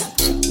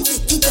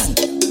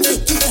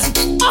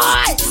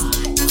 Aye!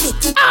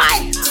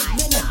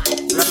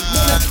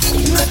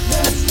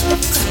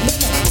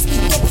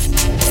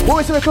 When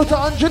we say we close to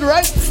 100,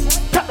 right?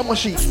 Tap the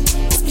machine.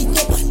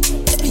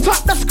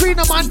 Tap the screen,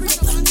 man.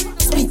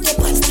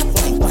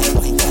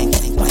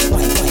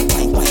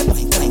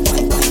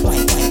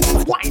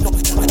 Why not?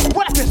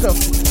 What up yourself?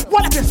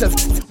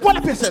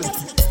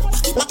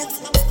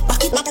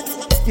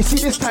 You see,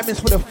 this time is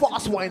for the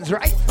fast wines,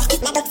 right?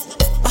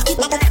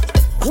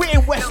 We're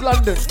in West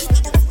London,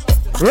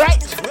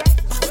 right?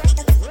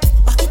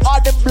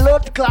 All the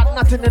blood clot,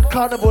 nothing in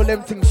carnival,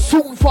 them things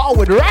soon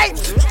forward, right?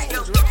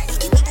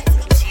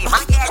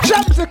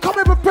 Jamzy, come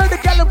and prepare the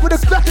gallon for the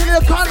clot in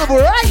the carnival,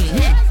 right?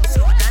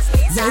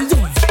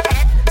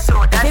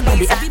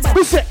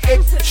 We say,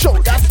 hey, show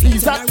that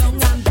please that.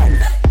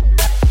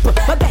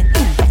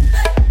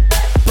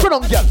 Go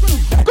down, girl.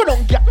 Go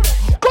down, girl.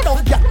 Go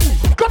down, girl.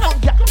 Go down,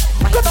 girl.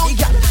 Go down,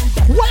 girl.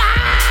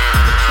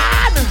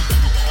 One!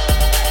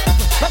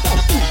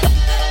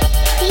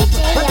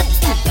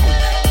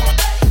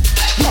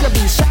 You could be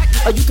short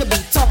or you could be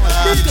tall.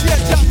 You could be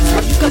young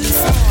or you could be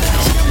small.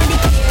 She don't really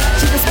care.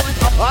 She just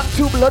wants. I'm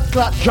too blood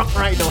clot drunk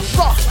right now.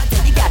 So,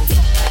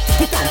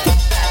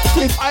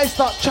 if I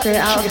start chatting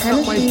shit, it's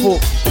not my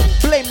fault.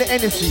 Blame the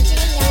Hennessee.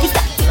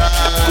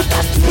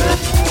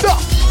 No.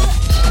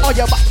 Are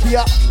you back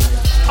here?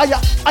 Are you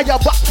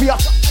back here?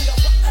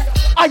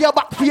 Are you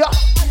back here?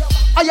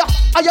 Are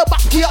you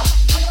back here?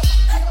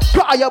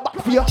 Are you back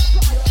here?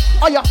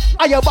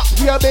 Are you back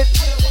here, Ben?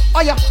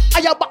 Are you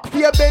back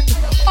here, Ben?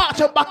 Arch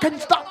your back and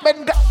stop,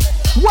 Ben.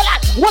 Wallan.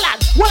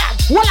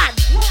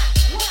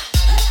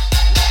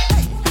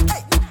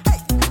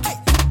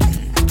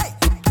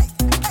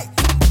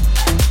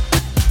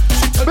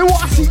 We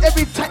want to see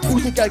every type who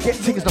think I get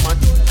things, man.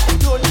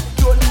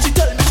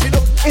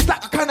 It's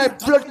that kind of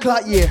blood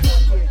clot, yeah.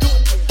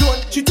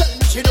 Don't you tell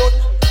me she don't.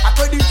 I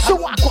credit. So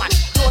what? Don't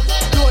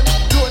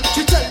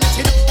you tell me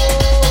she don't.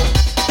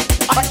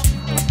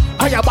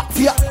 Are you back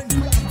here?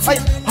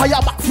 Are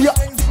you back here?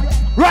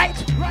 Right?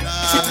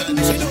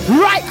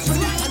 Right?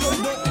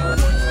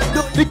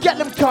 The get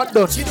them can't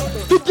done.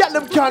 The get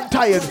them can't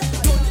tired.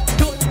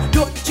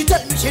 Don't you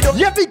tell me she don't.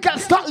 Yeah, we can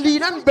start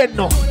lean and bend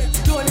now.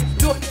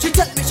 Don't you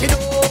tell me she don't.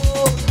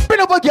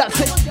 Bend over, girl.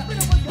 Say,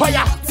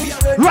 fire.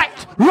 Right.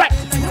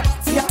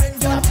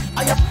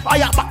 Are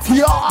you back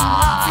here?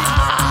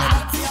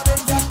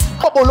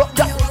 Bubble up,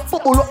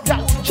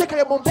 girl. Check out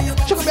your bumper.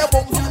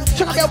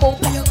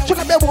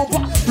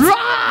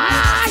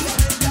 Right.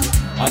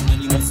 And when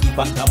you must sleep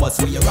at the bus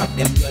where you rock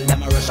them, girl,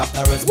 them a rush up the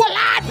rest. What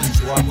lad?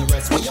 Show off the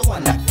rest where you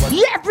want that.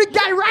 Yeah, every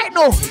guy right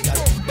now.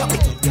 Back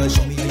it up, girl,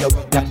 show me how you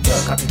work that.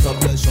 Girl, cock it up,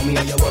 girl, show me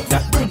how you work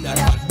that. Bring that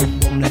back, boom,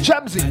 boom, like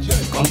Jamzy.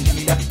 come give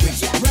me that quick.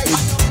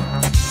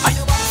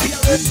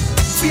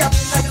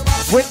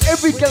 When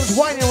every girl's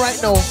whining right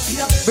now,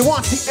 we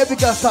want to see every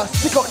girl start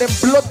stick out them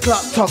blood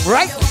clot tongue,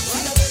 right?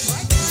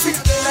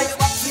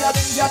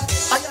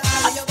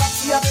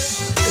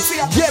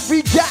 Yeah,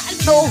 we got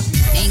no.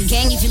 Ain't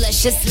gang if you let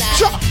shit slide.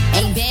 Sure.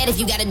 Ain't bad if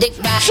you got a dick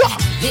ride. Sure.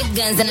 Big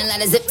guns and a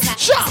lot of zip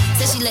ties. Sure.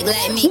 Says she look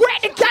like me. Where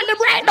the gal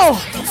right now?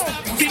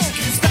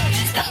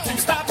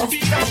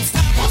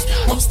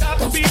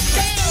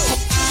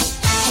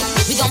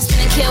 We gon' spin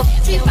and kill.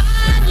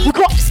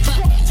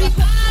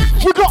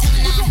 We got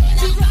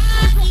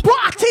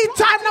party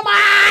time, no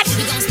man.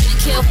 We gon' spin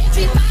and kill.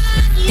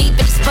 Deep in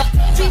the spot.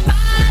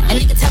 A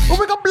nigga tell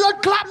We got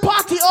blood clot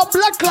party or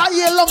blood clot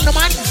year long, no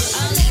man.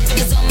 all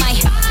niggas on my.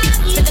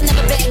 Said I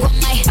never beg on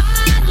my.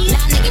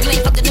 Nah, nigga, you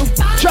ain't fucking new.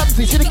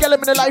 Jamzy, see the girl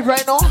in the live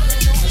right now?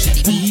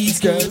 These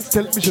girls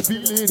tell me she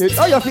feeling it.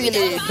 How you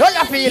feeling? How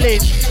you feeling?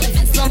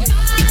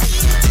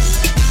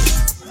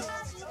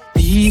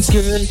 These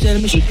girls tell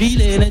me she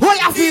feeling it. How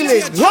you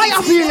feeling? How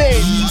you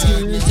feeling? These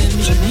girls tell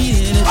me she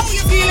feeling it. How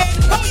you feeling?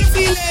 How you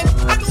feeling?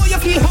 I know you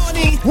feel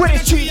horny. When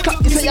it's 3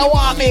 o'clock, you say you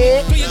want me.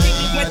 Do you think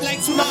you wet like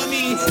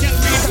tsunami?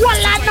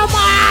 Walla no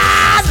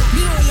man!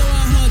 Me know you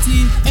want hearty.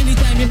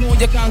 Anytime you know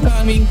you can't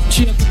call me.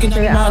 She a cooking on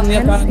the man,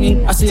 you call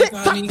me. I say you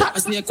call me, I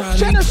say you call me.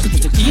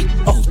 Put your team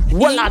out.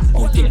 Walla,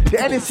 Out there. the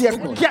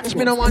NSC catch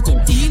me no man. In,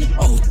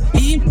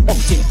 out,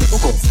 there.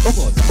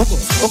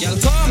 Girl,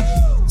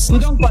 come.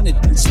 Sit down on it.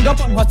 Sit down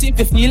on hot if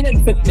you feel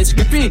it. Let's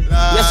grippy.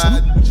 Yes.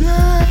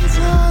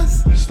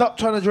 Jesus. Stop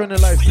trying to join the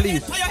live,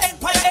 please.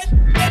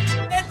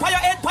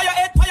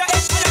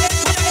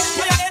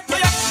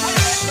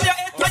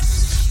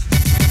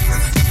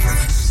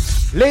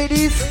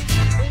 Ladies,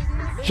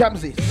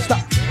 Jamzy,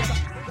 stop.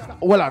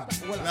 Well on.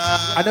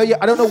 I know you.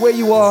 I don't know where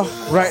you are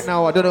right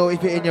now. I don't know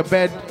if you're in your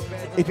bed,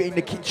 if you're in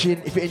the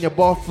kitchen, if you're in your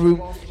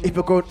bathroom, if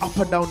you're going up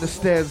and down the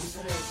stairs,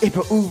 if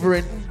you're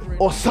Ubering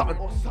or something.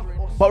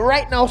 But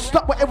right now,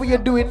 stop whatever you're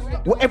doing,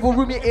 whatever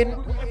room you're in,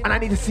 and I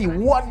need to see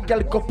one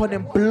girl go up on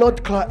them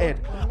blood clot head.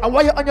 And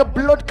while you're on your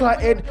blood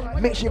clot head,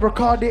 make sure you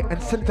record it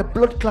and send it to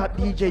blood clot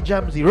DJ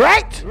Jamzy.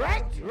 Right?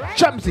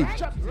 Jamzy,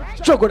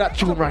 juggle that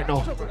tune right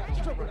now.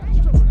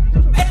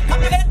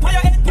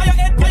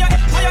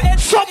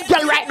 Some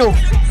girl right now.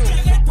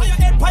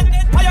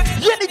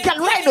 Yeah, the girl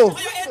right now.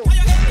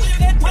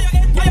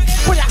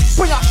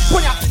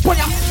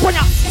 Ponya.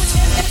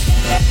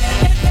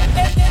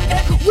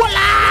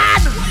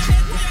 Wallan!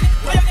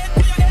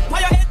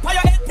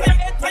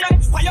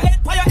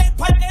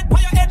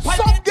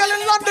 Some girl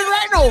in London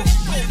right now.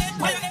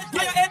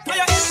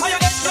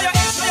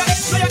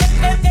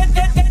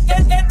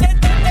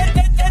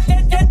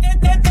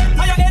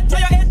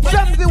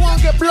 Jamzy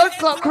won't get blood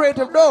clot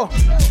creative though.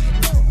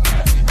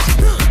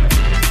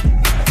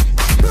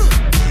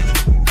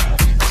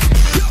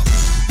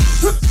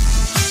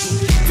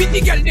 Fit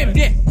the girl them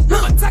there.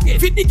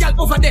 Fit the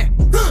girl over there.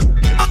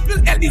 Uncle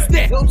Elvis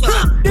there.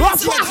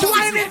 What's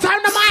whining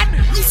time, the man?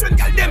 Listen,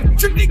 girl them.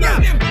 Trick the girl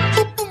them.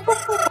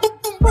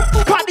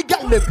 Can't the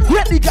girl them?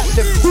 Let the girl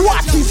them.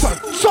 Watch this one.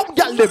 Some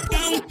girl them.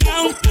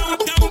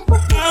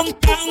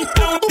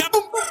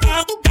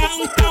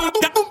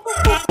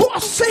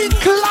 Pussy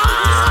clot.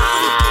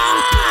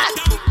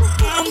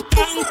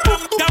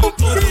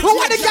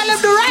 What the girl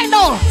them do right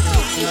now?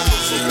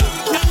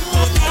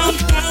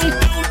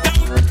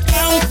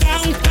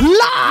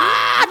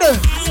 Lord!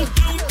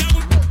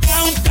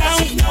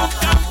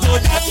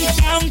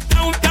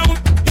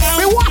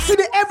 We want to see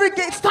the every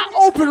gate start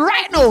open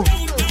right now.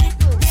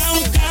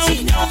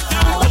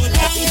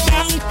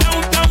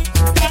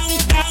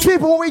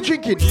 People, what we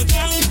drinking?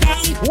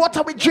 What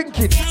are we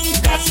drinking?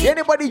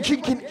 Anybody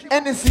drinking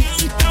Hennessee,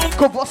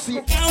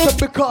 Courvoisier,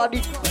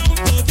 Bacardi?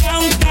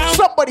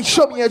 Somebody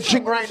show me a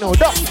drink right now.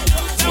 Dog.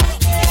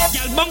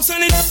 Girl, bounce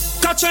on it,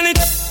 catch on it,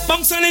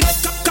 bounce on it,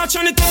 catch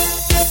on it.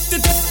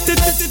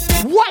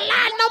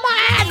 Voila, no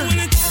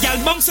man! Girl,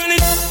 bounce on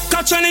it,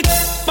 catch on it,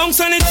 bounce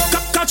on it,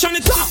 catch on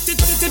it.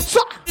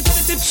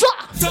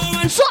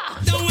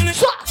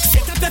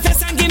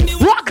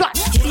 Rock on!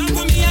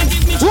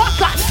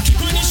 Rock on!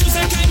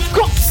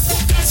 Go!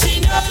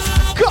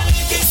 Go!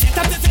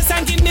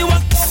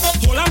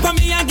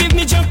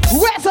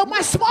 Where's up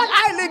my small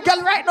island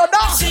girl right now,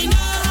 dog?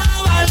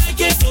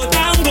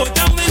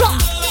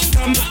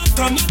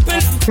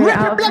 Rip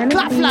your blood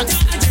clot flag.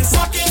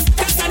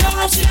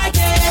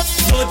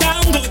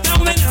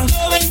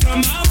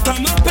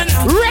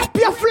 Rip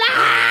your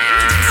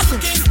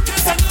flag.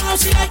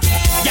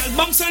 Girl,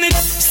 bounce on it,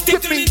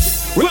 stick to it,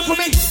 whip for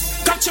me,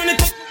 catch on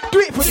it. Do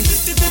it for me,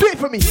 do it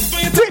for me,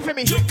 do it for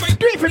me, do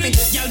it for me.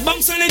 Girl,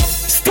 bounce on it,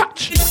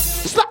 Scotch,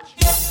 stop.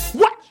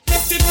 What?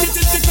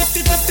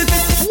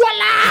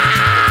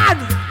 Wallan!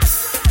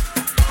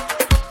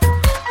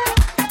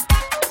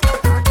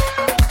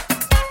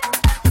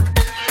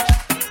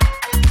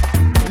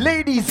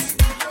 Ladies,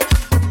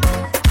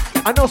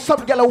 I know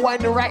some girl are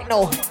whining right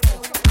now,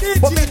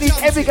 but me need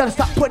every girl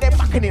start putting their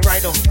back in it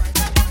right now.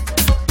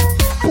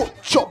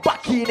 Put your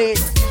back in it.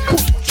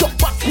 Put your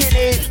back in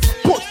it.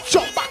 Put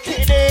your back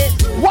in it.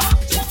 What?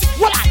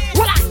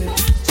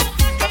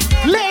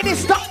 Ladies,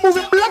 stop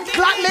moving blood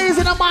clot, ladies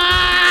and a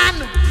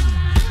man.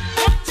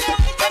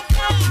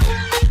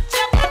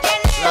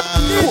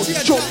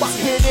 Put your back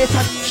in it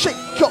and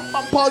shake your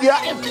bumper,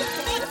 loud, yeah.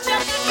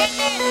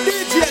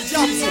 DJ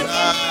Jamzy.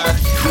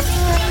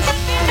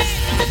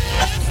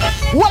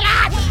 What?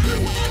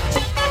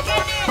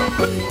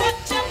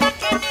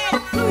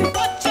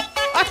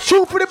 I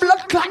chew for the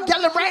blood clot,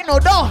 girl, right now,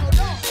 though.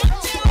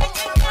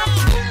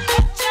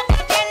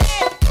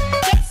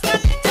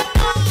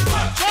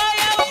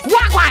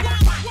 What?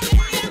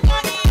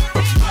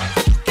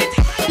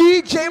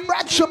 DJ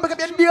Bradshaw, make up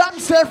your damn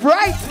self,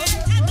 right?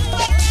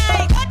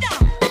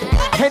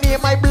 Henny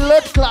in my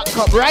blood clot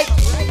cup, right?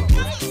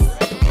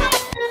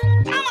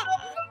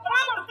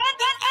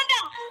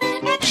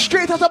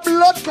 Straight as a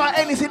blood clot,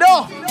 anything,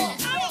 though.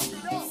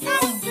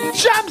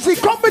 Jamzy,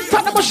 come and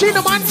turn the machine,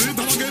 man.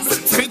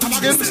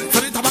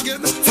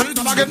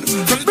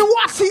 Me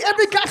want to see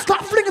every guy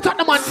start flinging it at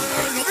the man.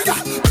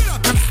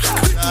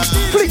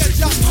 Fling.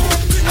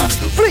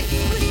 Fling.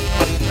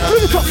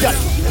 Fling it up, girl.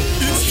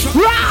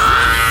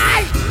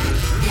 Right!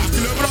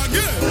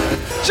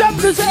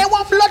 Jamzy say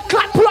one blood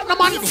clot, pull up the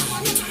man.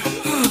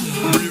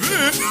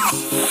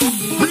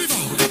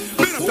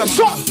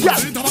 So, girl.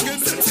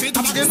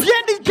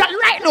 Yeah, this girl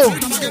right now.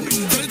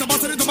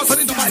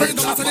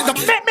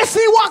 Let me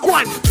see walk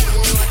one.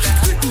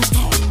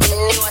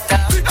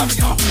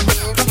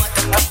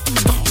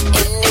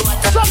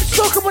 Some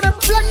soaker with a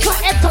blood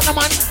clot head on the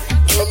man.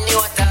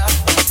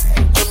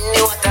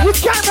 You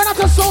can't run out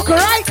of soaker,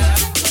 right?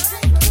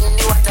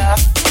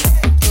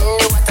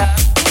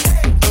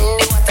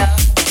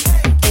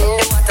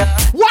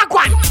 Walk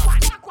one.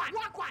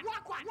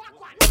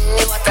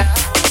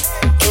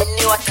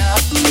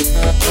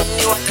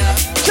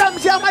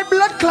 Jamzy on my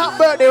blood clot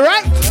birthday,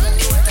 right?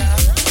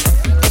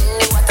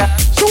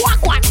 So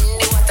walk one.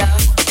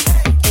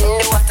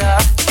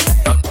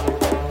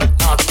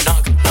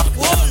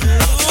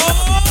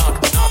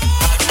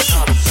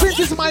 Since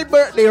it's my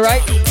birthday,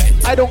 right?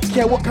 I don't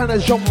care what kind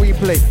of genre we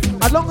play.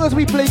 As long as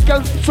we play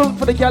girl song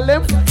for the girl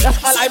them,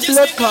 that's all I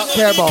blood clot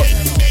care about.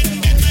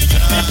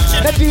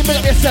 Let me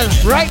make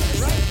yourself, right?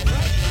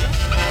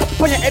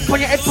 Put your head, put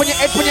your head, put your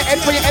head, put your head,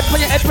 put your head, put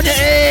your head, put your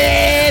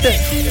head.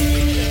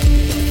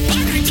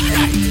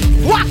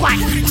 Walk one.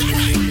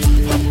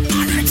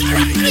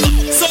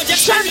 So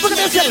just shine for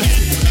yourself.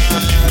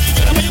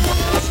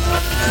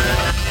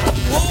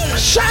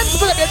 Shine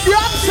for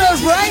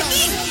yourself, right?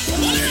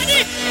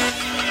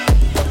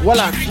 Well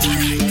on.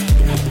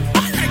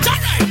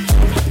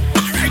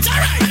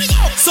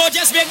 So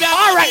just make that.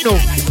 All right, no.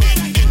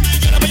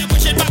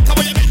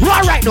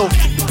 All right, no.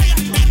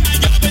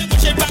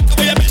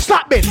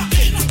 Stop it.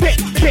 Bit.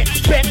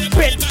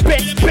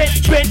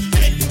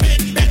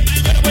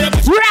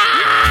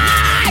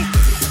 Right.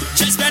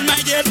 Just bend my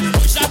head.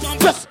 Push that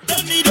bumper.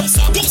 Don't need us.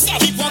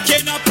 Keep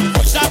walking up.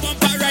 Push that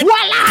bumper right.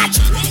 Voila.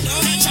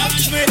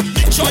 Challenge me.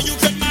 Make sure you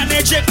can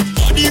manage it.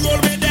 Body roll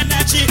with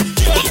energy.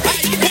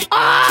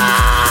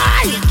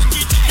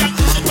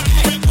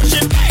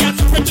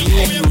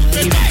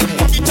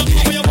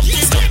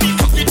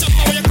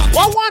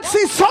 I want to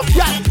see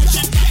something.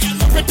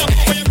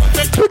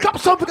 Pick up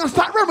something and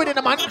start running in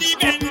the man.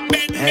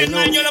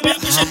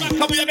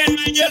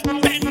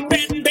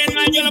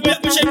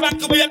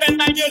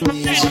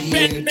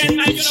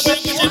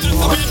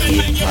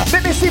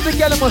 Let me see if the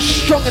girl is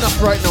strong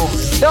enough right now.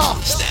 Yeah.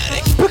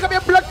 Pick up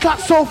your blood clot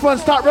sofa and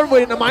start running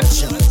with it, man.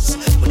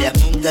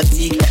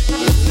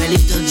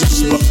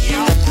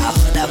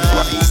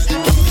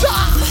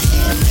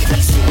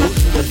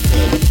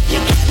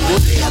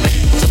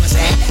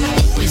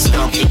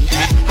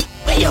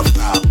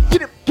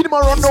 Get him a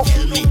rondo.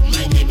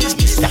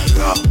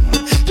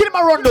 Get him a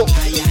rondo.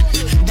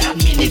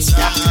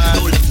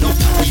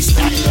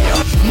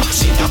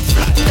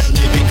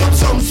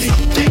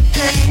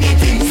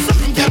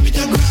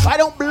 I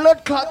don't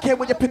blood clot care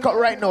when you pick up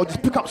right now.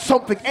 Just pick up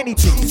something,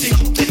 anything.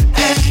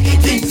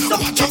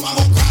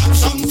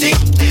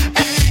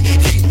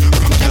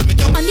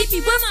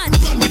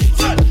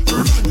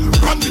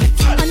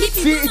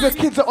 See if your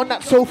kids are on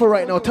that sofa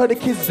right now. Tell the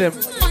kids them.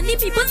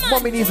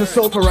 Mommy needs a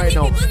sofa right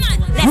now.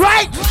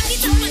 Right!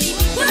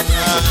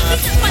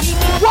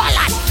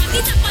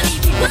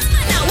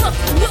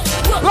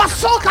 What's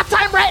soca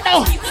time right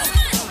now?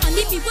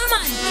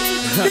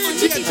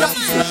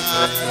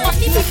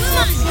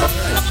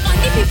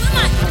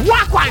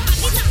 Walk one.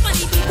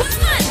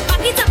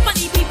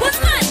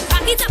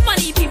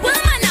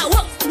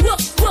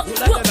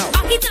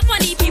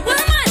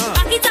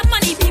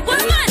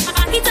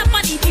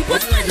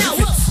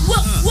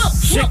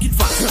 Shake it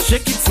fast,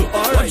 shake it slow.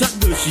 Alright.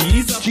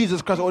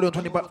 Jesus Christ, audio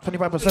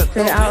 25%.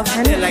 Straight out of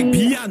Hennessee. Like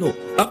piano,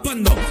 up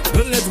and down.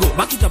 Well, let's go.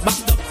 Back it up,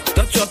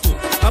 touch your toe.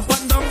 Up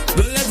and down.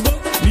 Well, let's go.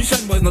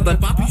 Mission boys, not a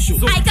papi show.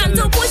 I come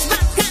to push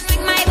back and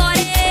wing my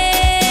body,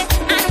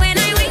 and when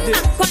I wing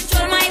back,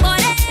 control my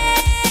body.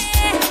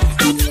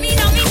 I come in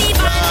on me knee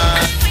man,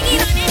 and wing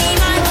it on any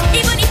man,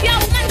 even if you're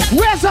a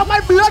woman. Where's all my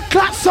blood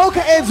clot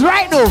soca heads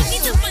right now? Back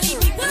it up on the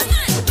people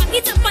man, back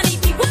it up on the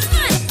people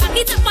man, back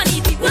it up on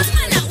the people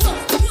man.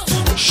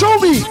 Show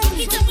me.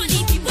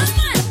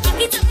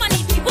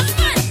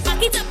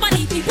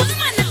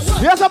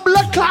 There's a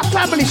blood clot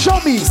family. Show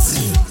me.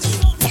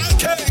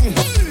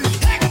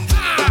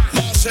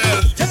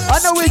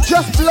 know we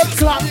just blood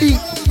clot beat.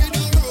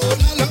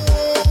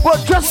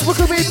 But just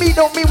because we meet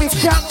don't mean we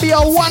can't be a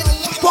one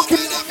fucking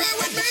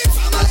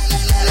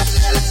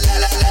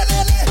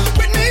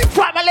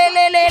family.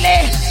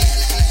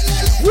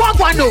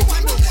 One no.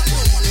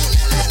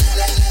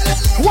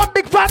 One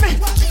big family.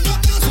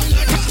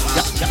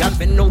 Y'all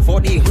been known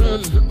for the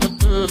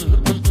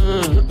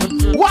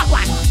What?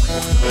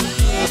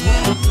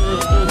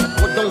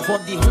 Put down for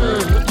the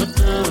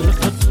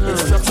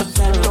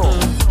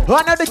I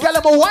know the girl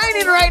I'm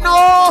whining right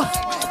now.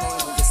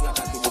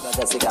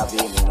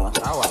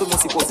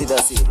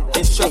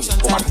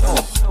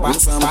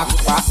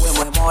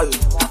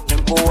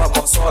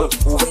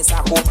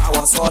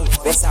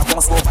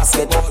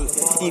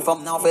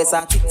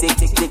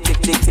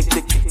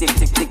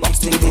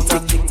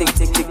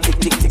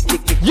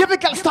 You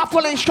can stop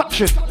following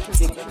instruction.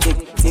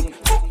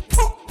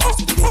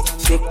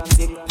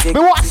 We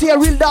want to see a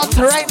real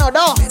dancer right now,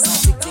 though.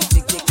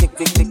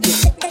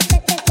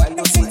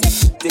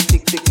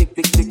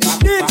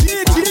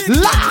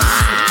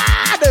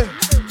 Lad!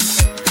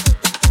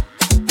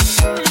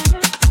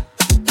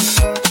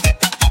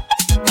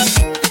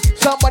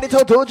 Somebody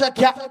told Doja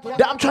Cat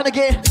that I'm trying to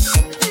get.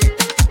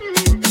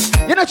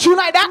 You know, true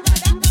like that.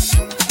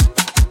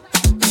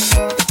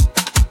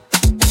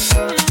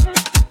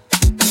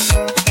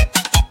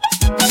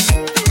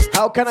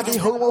 How can I be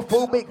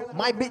homophobic?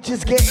 My bitch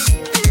is gay.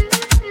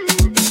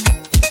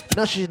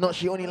 No, she's not.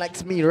 She only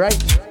likes me, right?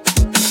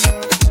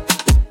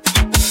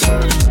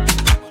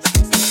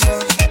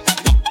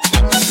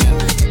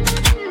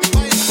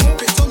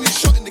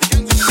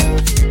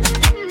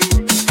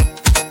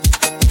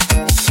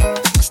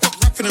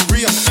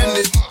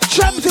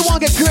 Jamzy wanna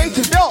get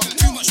creative, no.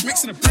 Too much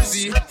mixing a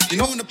brizzy. You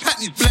know when the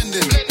pattern is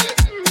blending.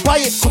 Buy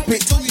it, cup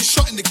it. Told me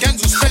shot in the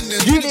gangs was spending.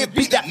 You didn't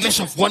beat that mesh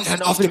off one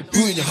hand after the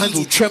blue in your hands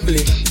all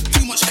trembling.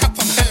 Too much cap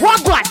I'm wearing.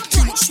 One blood.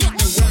 Too much sweat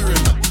they're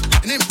wearing.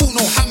 And ain't bought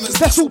no hammers.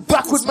 That's all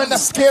backward, man.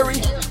 That's scary.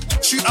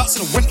 Shootouts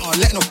in the winter,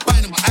 letting off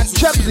bang in my eyes.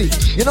 Jamzy,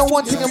 you know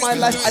one thing in my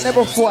life, I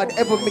never thought I'd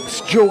ever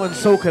mix Joe and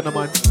Soca,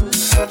 man.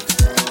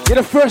 You're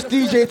the first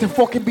DJ to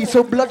fucking be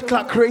so blood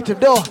clot creative,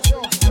 though.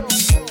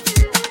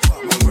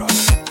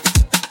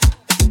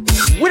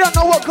 We don't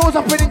know what goes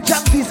up in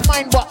Jamzy's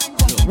mind, but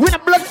we're the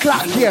blood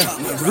clot here,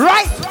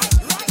 right?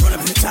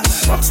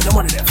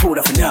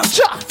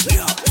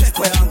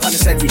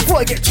 Before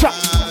I get trapped,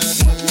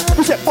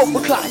 we said, fuck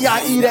my clot, yeah,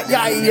 I eat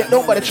it,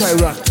 nobody try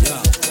run.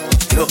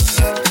 Look,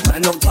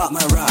 man, don't talk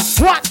my rap.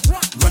 What?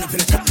 Run up in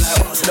the top like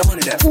what's the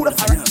money there? Who the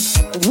fuck?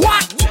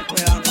 What?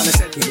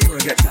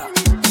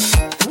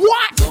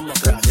 What?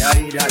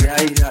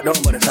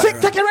 Sick,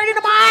 take it ready,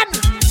 man!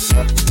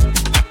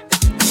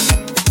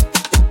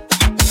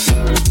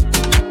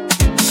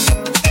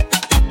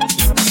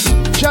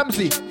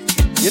 Jamzy,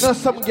 you know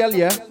some girl,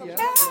 yeah?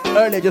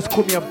 Earlier just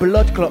called me a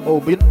blood clot.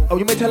 Oh,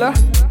 you may tell her?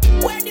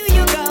 Where do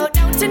you go?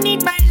 Don't you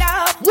need my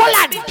love?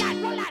 Wallan!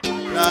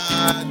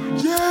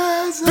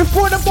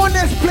 Before the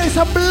Mondays, play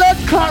some blood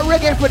clot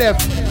reggae for them.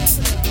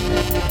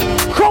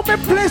 Come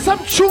and play some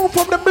tune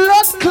from the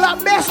blood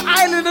clot best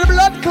island in the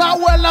blood clot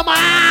world,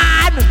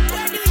 man.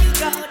 Where do you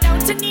go?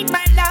 Don't you need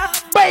my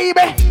love?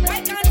 Baby.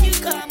 Why can't you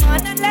come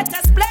on and let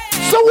us play?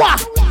 So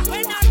what?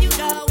 When are you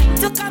going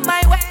to come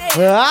my way?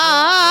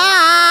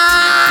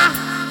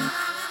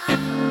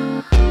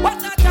 What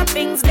sort of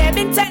things they've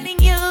been telling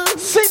you?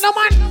 See no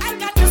man. I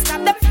got to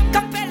stop them from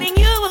compelling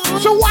you.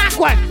 So what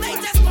one? They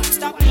just won't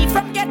stop me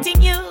from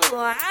getting you.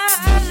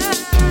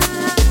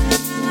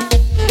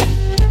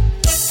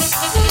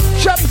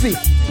 Jamzy,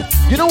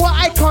 you know what?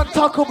 I can't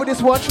talk over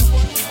this one.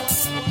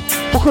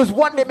 Because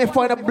one day me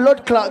find a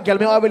blood clot girl,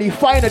 me already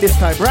find her this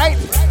time, right?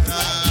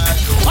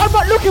 I'm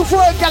not looking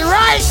for a girl,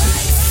 right?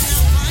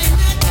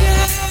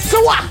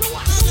 So what?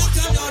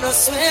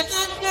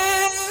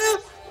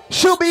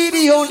 She'll be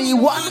the only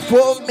one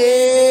for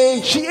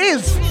me. She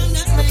is.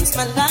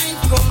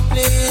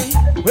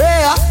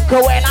 Where?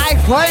 Cause when I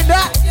find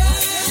her,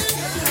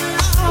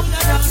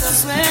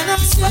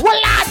 well,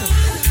 lad,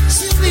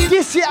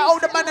 this year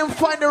out the man and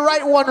find the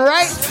right one,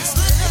 right?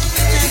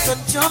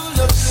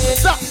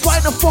 Stop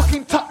find a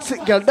fucking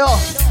toxic girl, though.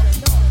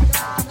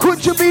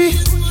 Could you be?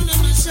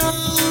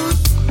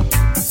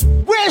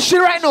 Where is she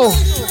right now?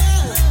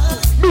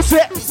 Miss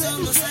it.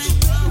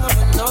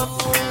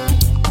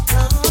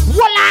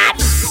 What lad?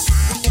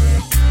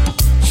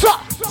 So.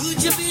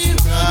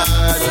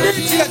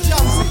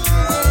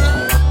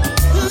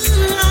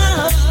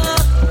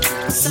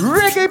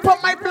 Reggae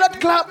put my blood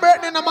clot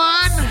burning,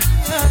 man.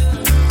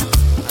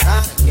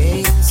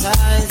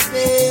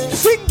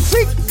 Sing.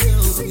 Sing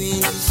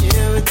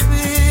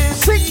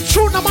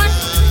tune, man.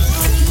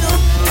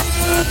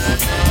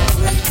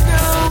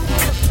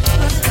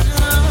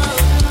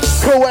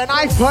 So when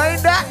I find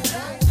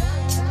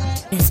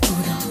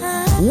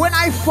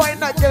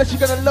that, girl, she's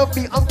gonna love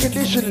me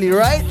unconditionally,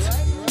 right?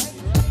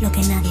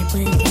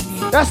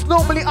 That's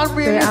normally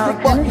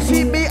unrealistic, but you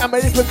see me, I'm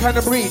a different kind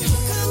of breed.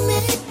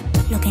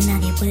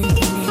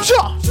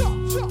 Sure.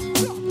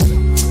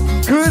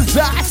 Cause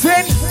I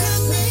said,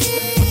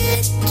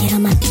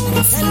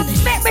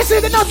 Let me see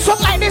the nuts song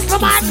like this,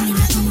 man.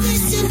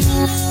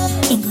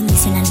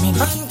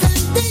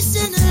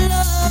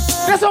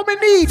 That's what we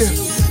need.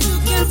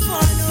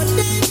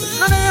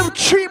 None of them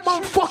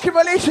 3-month fucking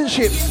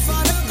relationships.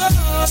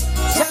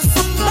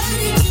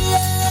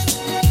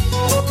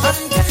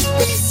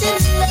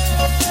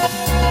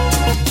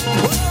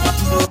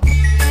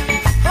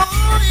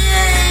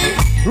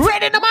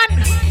 Ready, the man.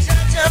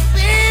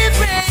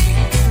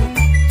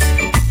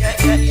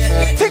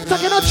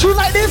 TikTok, you not true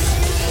like this?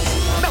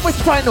 That was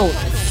final.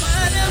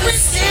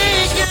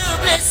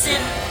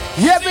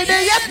 Every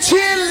day your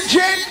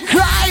children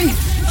cry.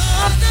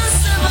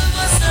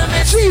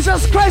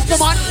 Jesus Christ, the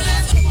man.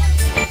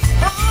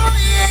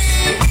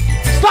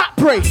 Start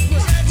praying.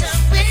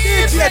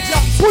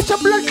 Put your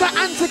blood clot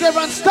hands together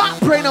and start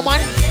praying, the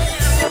man.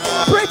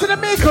 Pray to the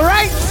Maker,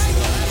 right?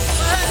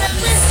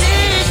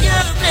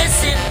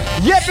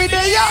 Every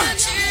day your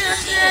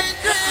children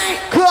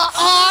cry.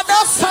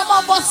 Some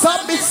of us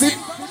are missing.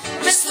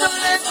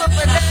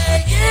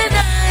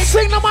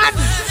 Sing the man.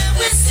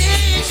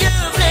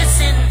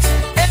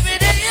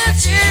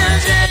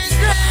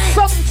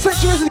 Some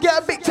situations get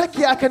a bit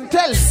techie, I can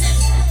tell.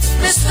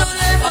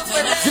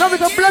 You know we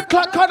got blood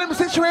clot condom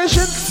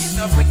situations.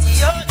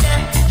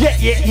 Yeah.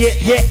 Yeah.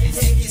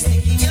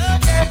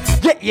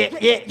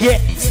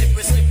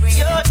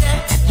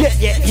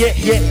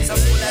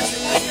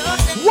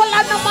 Well,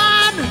 I'm the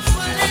man.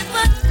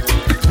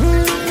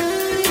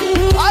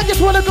 I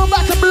just want to go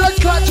back to blood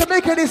clot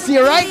Jamaica this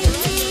year, right?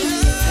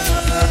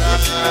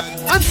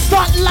 And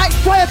start light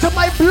fire to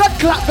my blood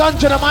clot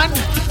ganja, the man.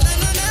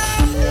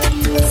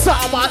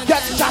 Someone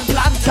ganja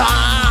planter.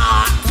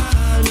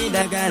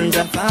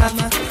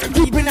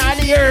 Deep in the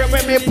air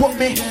when me put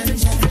me.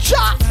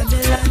 Shot.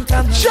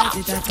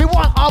 We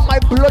want all my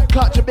blood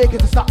clot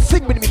Jamaicans to start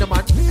sing with me, the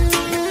man.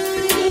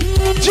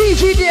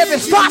 GG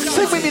Davis, start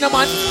sing with me, the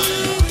man.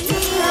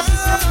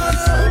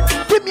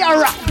 Give me a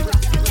rap.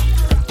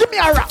 Give me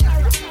a rap.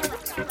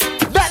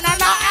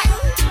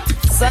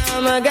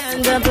 Summer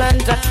ganja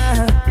planter.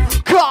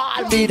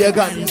 Call me the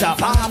ganja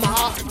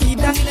farmer. Deep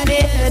down in the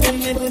head and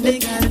me do the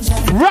ganja.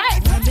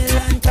 Right.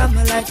 Babylon come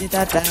light it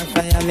at a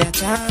fire me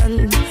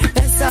can.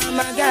 The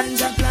summer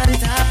ganja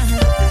planter.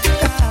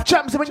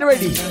 Jamzy, when you're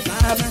ready.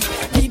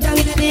 Deep down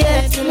in the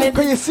head and me.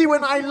 Can you see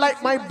when I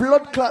light my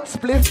blood clot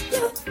spliff?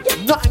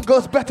 Nothing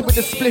goes better with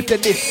the spliff than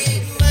this.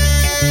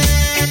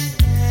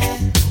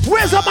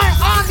 Where's all my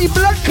army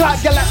blood clot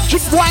girl?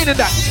 Keep whining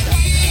that.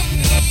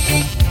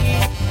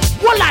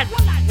 Hold on.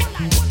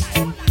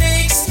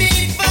 Makes me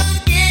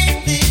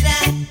forget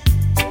that.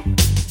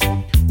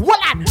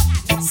 Hold on.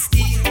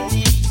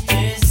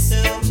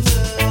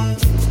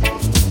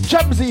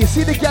 Jamzy, you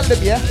see the girl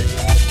them, yeah?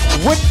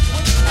 When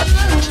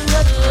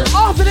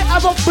after they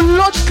have a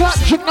blood clot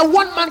drink, now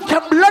one man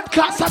can blood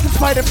clot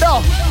satisfy them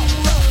now.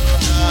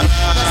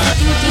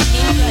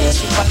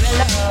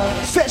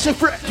 Said she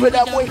flirt with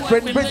her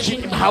boyfriend, but she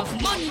didn't have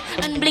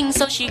and bling,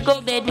 so she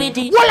go bed with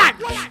it. Hold on.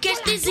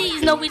 Catch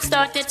disease, now it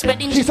started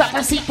spreading. She's at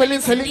a sequel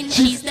insulin.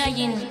 She's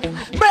dying.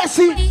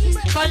 Mercy.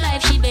 For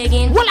life she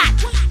begging. Hold on.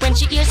 When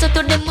she gets up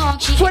to the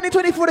mark, she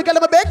 2024 the girl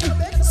of a beg.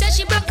 says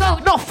she broke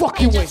out. No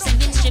fucking way.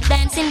 7 strip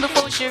dancing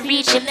before she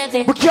reach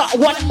 11. But yeah,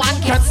 one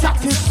man can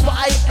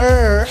satisfy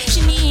her.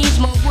 She needs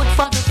more wood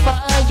for the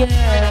fire.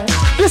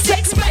 The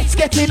sex price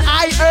getting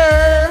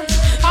higher.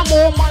 And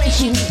more money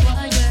she needs.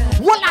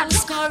 Hold on,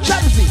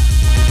 Jamzy.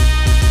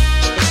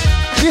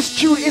 This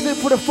tune isn't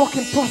for the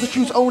fucking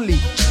prostitutes only.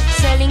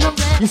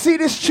 You see,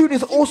 this tune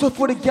is also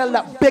for the girl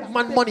that beg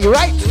man money,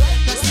 right?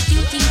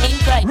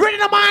 Ready,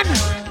 the man?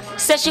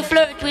 Says she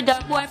flirt with her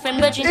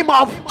boyfriend, but him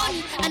up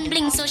and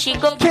bling, so she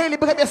go. Kaylee,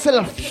 pick up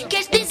yourself.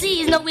 Catch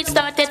disease, now it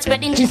started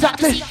spreading.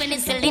 Exactly.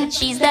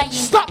 She's dying.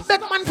 Stop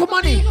beg man for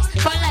money.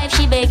 For life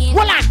she begging.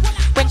 Hold on.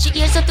 When she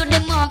gets up to the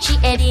mark, she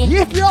heading.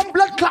 If you're on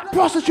blood clot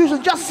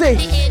prostitution, just say.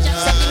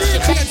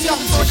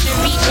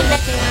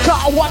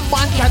 Cause one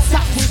man can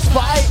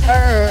satisfy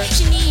her.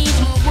 She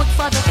needs more wood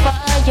for the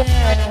fire.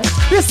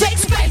 The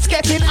sex price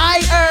getting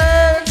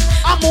higher.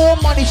 And more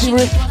money she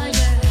require.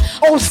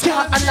 Oh,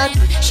 scar and land.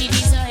 She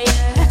desire.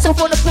 So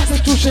for the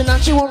prostitution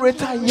and she won't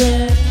retire.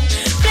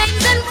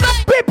 Flames and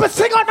fire. People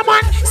sing on the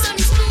man.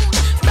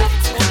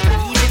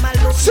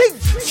 Sing.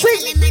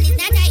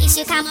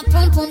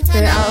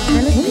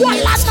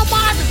 What last the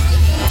man?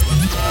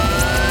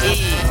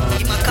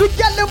 We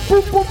get them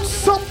boom boom,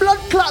 some blood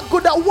clot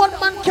good that one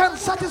man can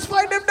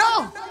satisfy them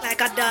now.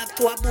 Like a dog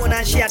to a bone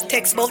and she a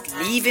text about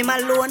leave him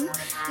alone.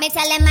 Me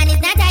tell them man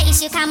it's not a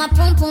issue, come a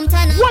pum pum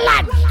turn up. What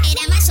lad? Hey,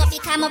 them a shop,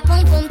 come a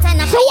pum pum turn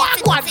up. So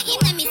what? What? Say him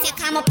them me say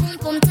come a pum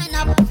pum turn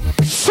up.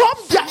 Some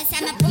girl,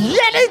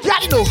 yeah they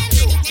got no.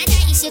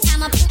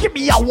 Give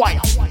me a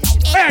wine,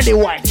 early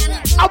wine,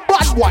 a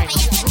bad wine,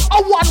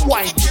 a one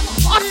wine,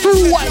 a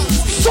two wine.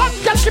 Some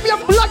girl give me a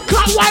blood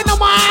clot wine,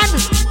 man.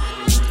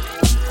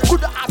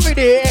 Good happy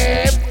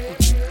them.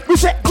 We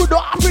say good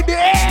happy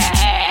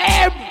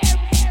them.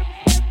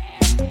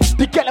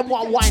 The girl them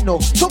want wine now.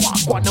 So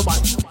what go on the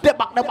man? They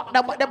back,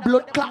 the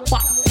blood clot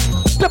back.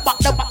 They back,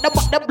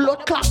 the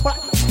blood clot back.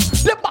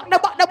 They back,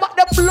 the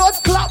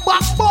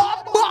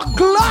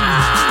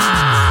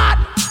clot.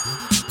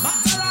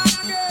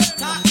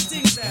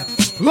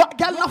 What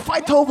girl no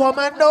fight over,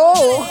 man, no.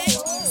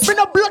 Me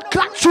no blood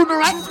clot tune,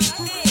 right?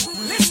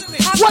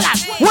 Hold on.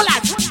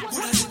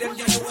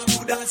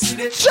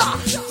 Sure.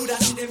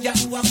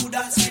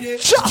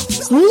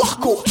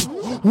 Walk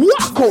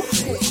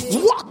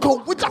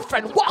out with a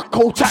friend, walk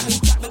out and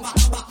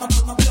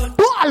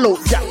ball out,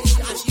 yeah.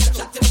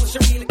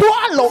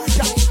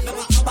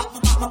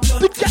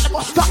 The girl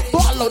must stop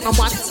ball out, no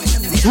man.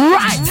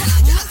 Right.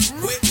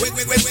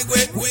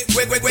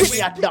 Give me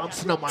a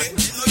dance, no man.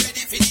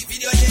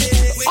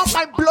 On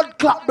my blood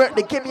clot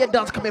birthday, give me a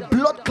dance, come here,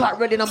 blood clot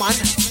ready, no man.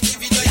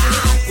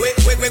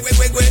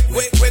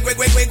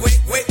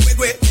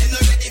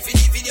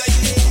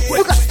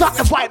 We can start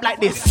the vibe like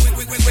this.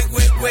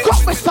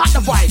 Come, we start the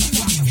vibe.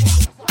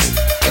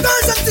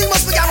 There's something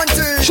must be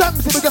guaranteed.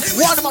 Jamzy, we just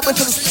warned them up with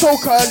some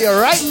soca earlier,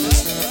 right?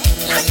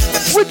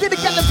 We didn't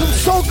get them some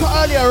soca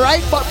earlier,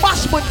 right? But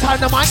bashment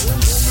time, no man.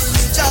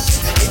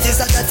 It is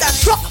at the time.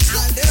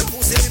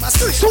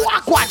 So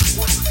awkward.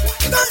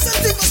 There's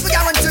something must be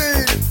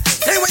guaranteed.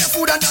 Hey, where your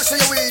food and dash for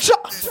your weed.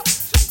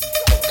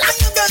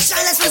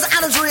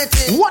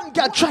 One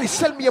girl try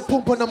sell me a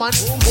pump on the man.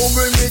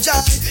 Bring me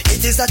joy.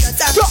 It is at the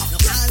time.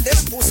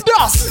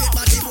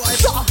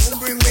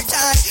 Bring me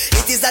joy.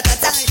 It is at the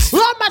time.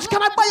 How much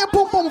can I buy a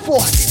pump for?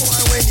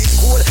 When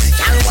it's cold,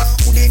 can't walk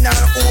put in her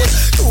hole.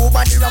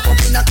 Nobody wrap up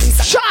in a thing.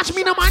 Charge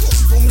me, no man.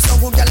 Boom, so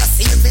good, girl, I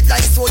save it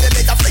like so. You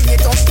better fling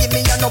it up, give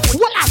me a no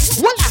put. Voila. It's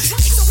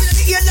up in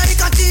the air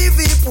like a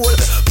TV pole.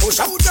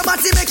 Push out your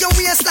body, make your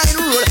waistline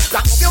roll.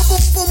 Rock up your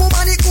boom, boom, boom,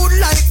 and it good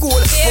like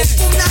gold. Boom,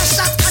 boom, now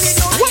shot, and it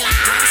don't.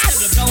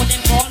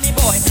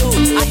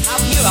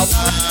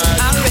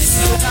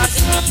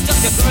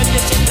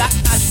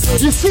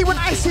 You see, when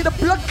I see the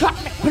blood clot,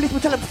 police will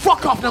tell him,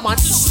 fuck off, no man.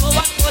 Show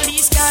what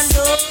police can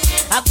do.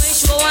 I'm going to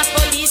show what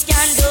police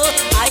can do.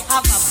 I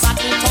have a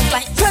battle to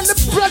fight. Tell the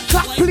blood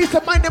clot police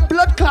to mind them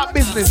blood clot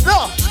business,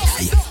 no?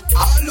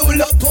 All who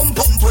love pum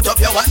pum, put up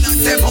your one and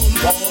say pum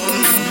pum.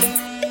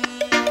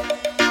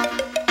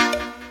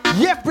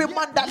 Every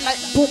man that like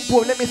pum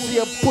pum, let me see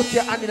you put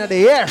your hand in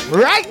the air,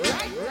 right?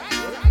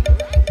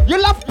 You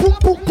love pum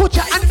pum, put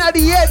your hand in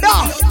the air,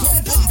 no?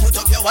 Put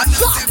up your one and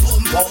say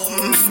pum pum.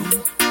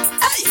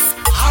 Hey,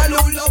 all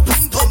who love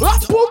pum pum,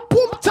 pum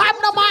pum time,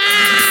 no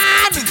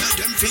man.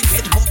 Them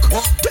forget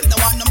hook. Tell the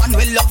one no man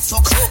will love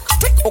fuck.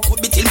 Hook will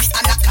be till me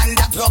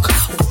anaconda broke.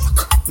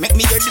 Make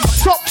me hear the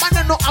so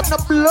man no have no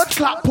blood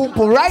clot pum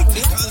pum, right?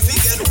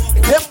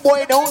 Them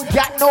boy don't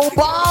got no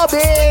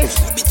barbies.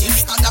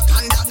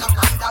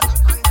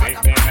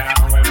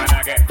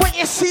 When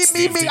you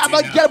see me I'm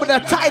a girl with a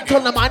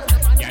title, no man.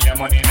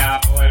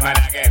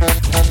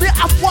 Me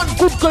have one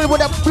good girl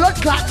with a blood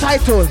clot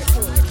title.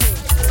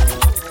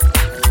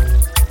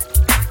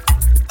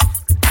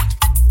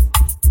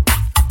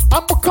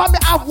 And because me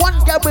have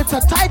one girl with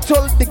a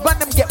title, the man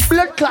them get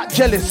blood clot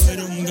jealous.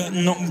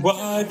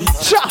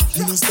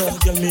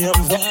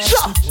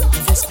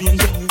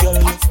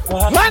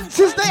 Once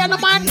is there, no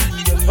man.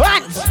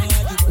 Once.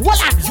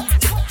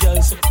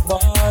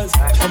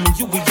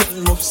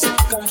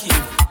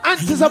 And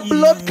it's a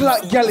blood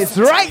clot jealous,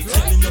 right?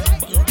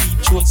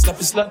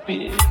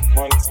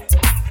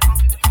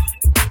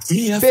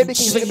 Baby,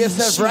 can you think of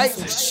yourself, right?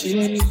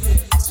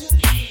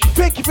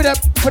 Thank you for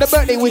the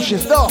birthday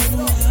wishes, no?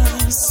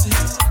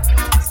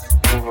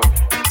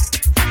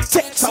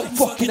 Take some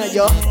fucking at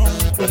you.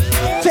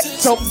 Take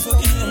some.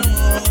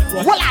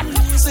 Voila!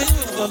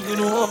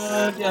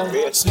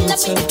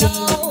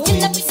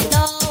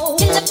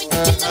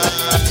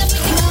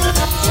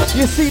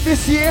 You see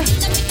this year?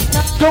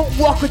 Don't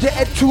walk with your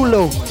head too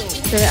low.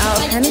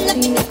 Outta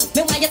Hennessee.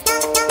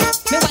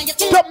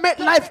 Don't make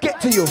life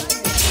get to you.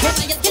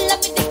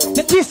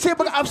 This year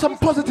we're gonna have some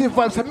positive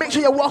vibes, so make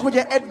sure you walk with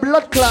your head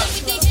blood clot.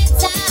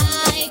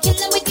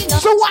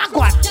 So walk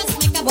one.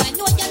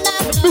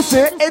 Me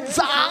say it's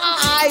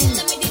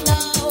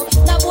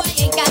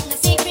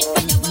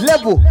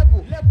level.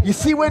 You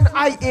see, when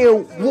I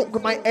walk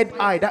with my head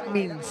high, that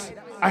means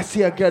I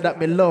see a girl that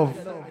me love,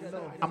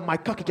 and my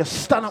cocky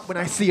just stand up when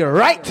I see her,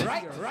 right?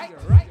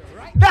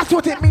 That's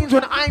what it means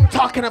when I'm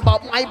talking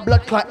about my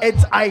blood clot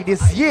head's eye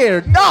this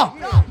year. No,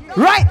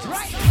 right?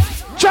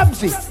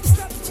 Jamzy,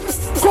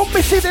 come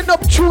me sitting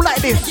up true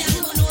like this.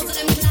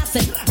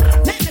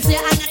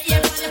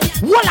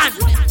 Wallan.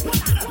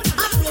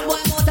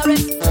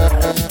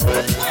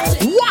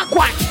 Walk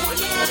one.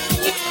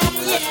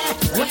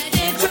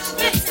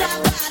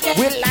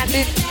 We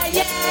landing.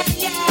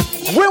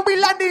 When we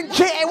land in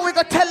JA, we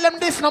gonna tell them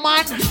this, no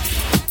man.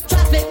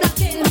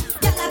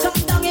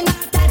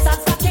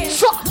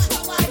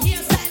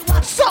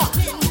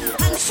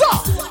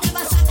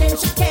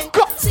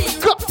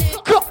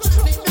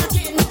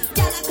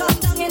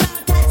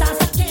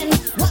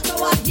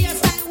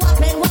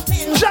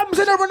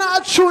 Jamzy never run out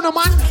of tune, no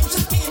man.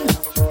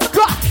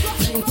 Go.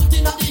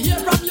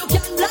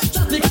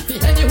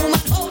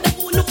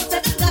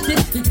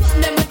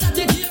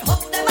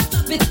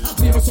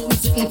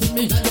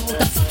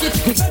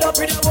 Up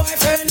with your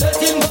boyfriend, let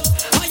him go.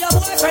 Or your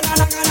boyfriend,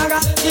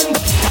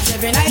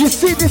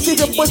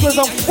 boys was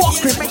on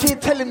fuckery. Make sure you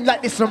tell him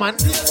like this, no man.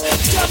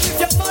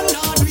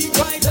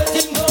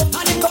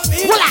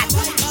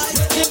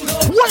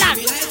 Hold on.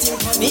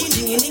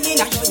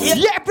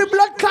 Yeah, every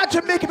blood clot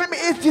you make it, make me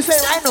easy to say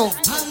right now.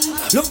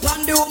 Look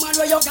on the woman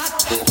where you got.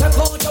 Check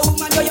out the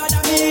woman where you're the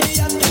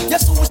medium.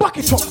 Back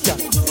it up, girl.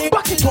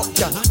 Back it up,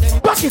 girl.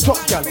 Back it up,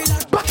 girl.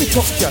 Back it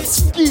up, girl.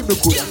 Give the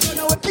good.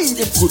 Give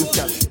the good,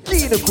 girl.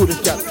 Give the good,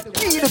 girl.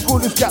 Give the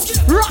good, girl.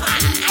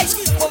 Right.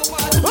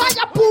 Why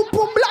you boom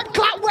boom blood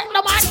clot wet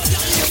the man?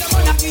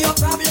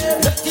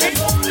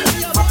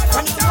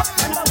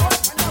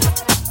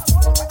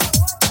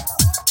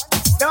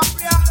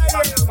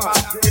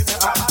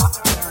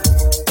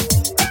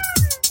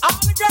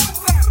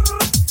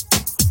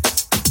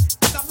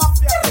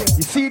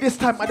 You see, this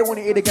time I don't want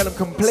to hear the girl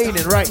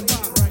complaining, right?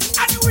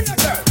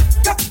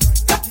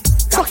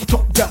 Back it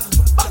up, girl.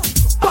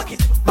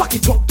 Back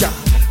it up, girl.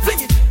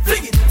 Fling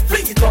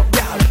it up,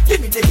 girl.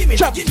 Give me the.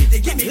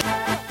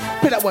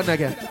 Play that one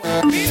again.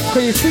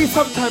 Cause you see,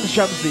 sometimes,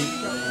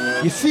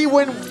 Jamzy, you see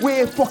when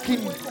we're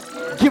fucking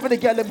giving the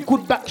girl them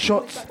good back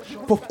shots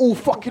for all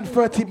fucking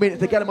 30 minutes,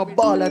 they get them a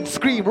ball and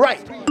scream,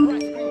 right?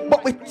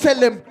 But we tell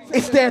them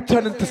it's their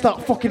turn to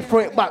start fucking throw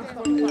it back,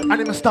 and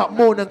them start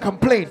moan and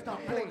complain.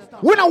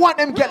 We don't want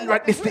them getting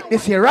right this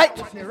here, right?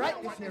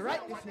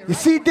 You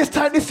see this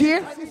time this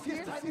year,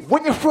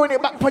 when you're throwing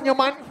it back on your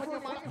man,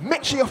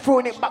 make sure you're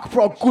throwing it back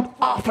for a good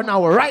half an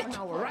hour, right?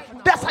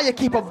 That's how you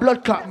keep a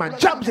blood clot, man.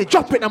 Jamzy,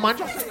 drop it now, man.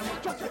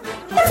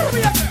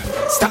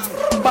 Stop.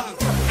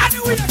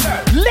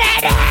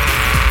 Ladies!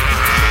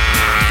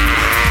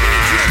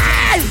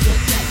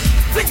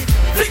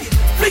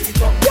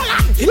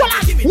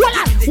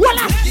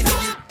 Voila!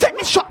 Take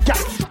the shot,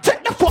 girl.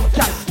 Take the fuck,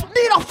 girl.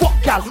 Need a fuck,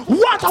 girl.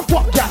 Want a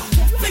fuck, girl.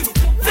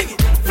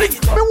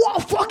 Me want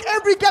to fuck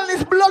every girl in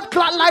this blood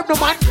clot life, no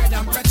man.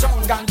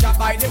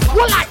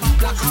 Voila!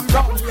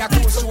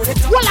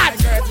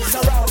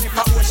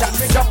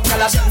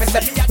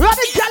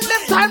 Ready, girl,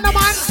 them time, no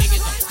man.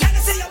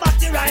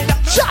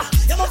 Shot.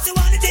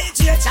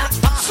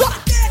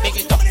 Make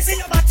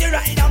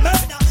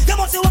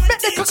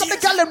the cook up the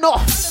girl, them no.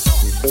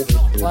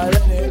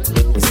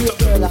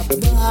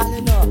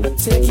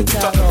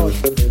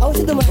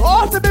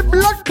 Oh, the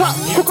blood clot.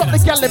 Cook up the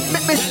girl, them.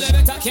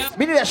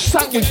 Me need a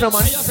sandwich, no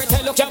man.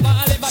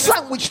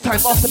 Sandwich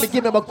time after me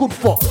give him a good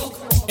fuck.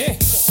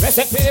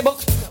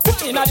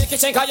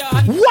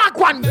 Walk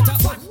one.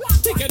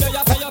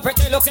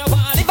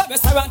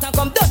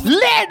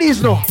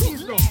 Ladies, no.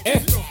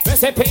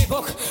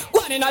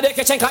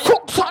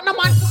 Cook something,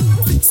 man.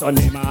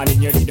 Sunday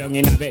morning, you lay down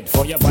in a bed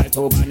for your boil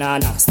 2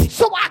 bananas.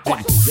 So what?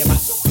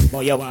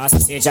 But you want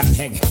sausage and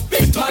egg.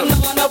 Big man, no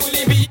one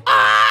will be.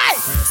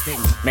 First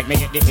thing, make me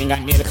get the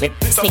fingernail clip.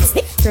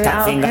 Stick.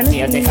 That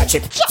fingernail take a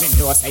chip. Me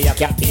know say you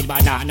can't peel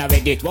banana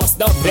with it. What's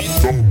dumpling?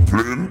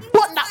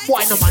 Put that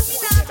boy, no man.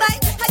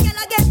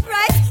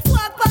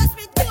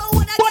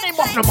 Put him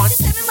up, no man.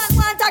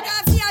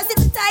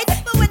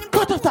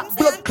 Cut off that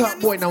blood clot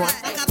boy, no man.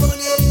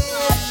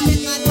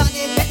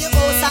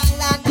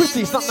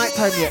 Chrissy, it's not night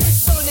time yet.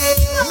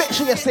 Make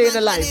sure you're staying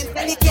alive.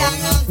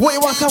 What, you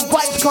want some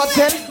Vibes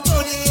Cartel?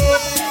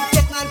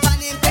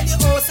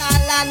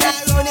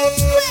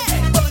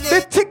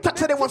 The TikTok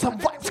said they want some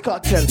Vibes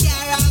Cartel.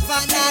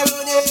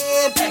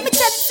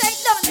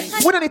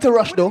 We don't need to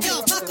rush though.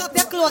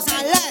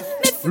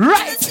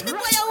 Right.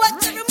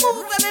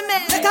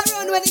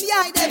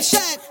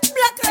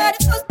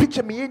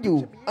 Picture me and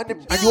you, and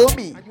you and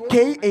me.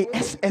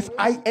 Kassing.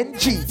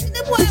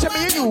 Picture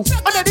me and you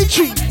under the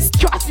tree.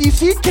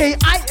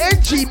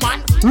 King, man.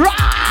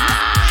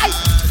 Right.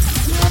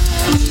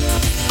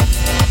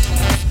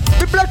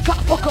 The blood clot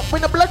fuck up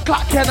when the blood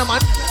clot can,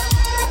 man.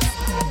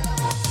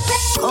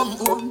 Come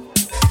on.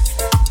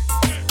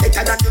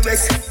 Better than the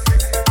rest.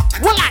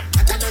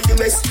 Better than the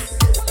rest.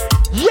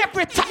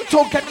 Every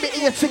title can be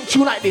in a sing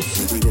tune like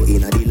this. We go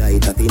in a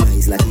delight, happy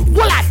nice like you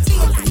do.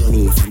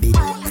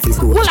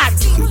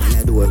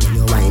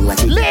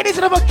 Ladies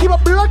never keep a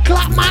blood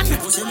clot, man.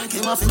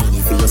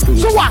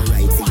 So what?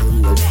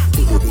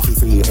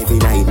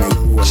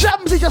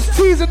 Jamzy just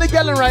teasing the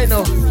girl right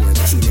now.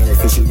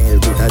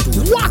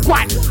 Walk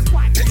one.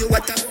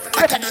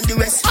 Better than the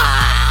rest.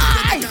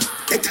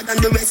 Better than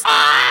the rest.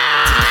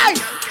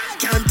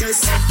 Can't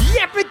test.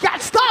 Every girl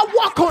start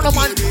walk on the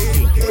man.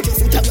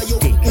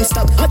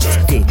 Stop.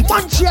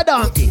 One cheer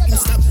down.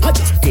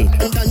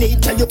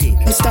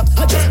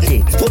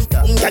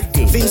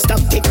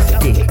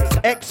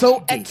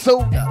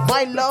 XO,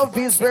 my love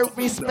is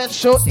very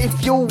special.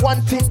 If you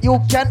want it, you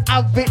can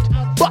have it.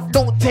 But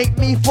don't take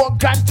me for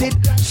granted.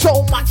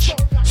 So much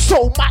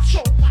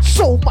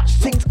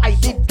things I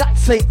did that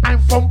say. I'm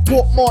from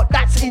Portmore,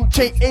 that's in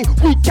JA.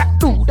 We can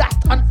do that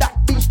on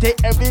that beach day.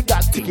 Every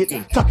girl tick it,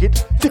 tuck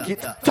it, tick it,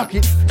 tuck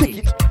it, tick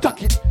it,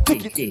 tuck it,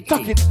 tick it,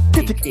 tuck it,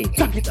 tick it,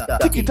 tuck it,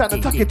 tick it, tuck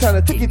it, tuck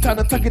it, tick it,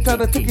 tuck it,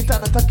 tuck it, tick it,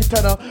 tuck it,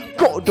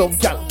 go down,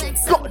 gal,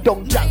 go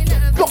down, gal,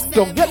 go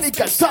down, gal, the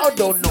gal, so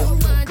don't know,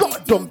 go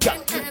down, gal,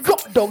 go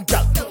down,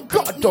 gal,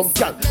 go down,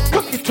 gal,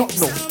 cock it up,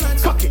 no,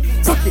 cock it,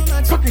 cock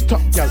cock it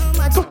up, girl.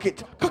 Cock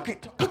it up,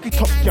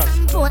 girl.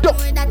 Don't,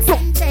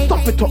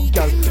 stop it up,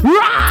 girl.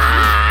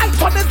 Right,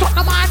 turn it up,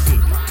 man.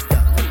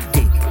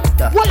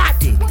 Voila.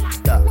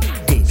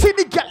 See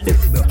the girl.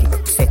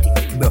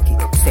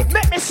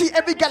 Let me see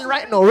every girl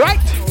right now, right?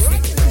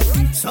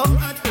 So,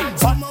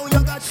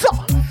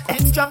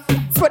 extra.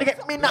 Try to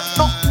get me now.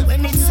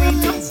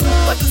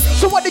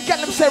 So what the girl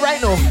them say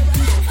right now?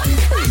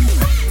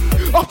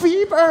 A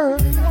fever.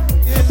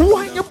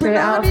 Why you Straight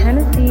Outta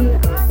Hennessee.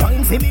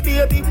 Wine for me,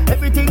 baby,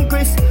 everything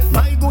Chris.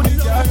 My good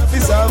girl,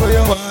 this is how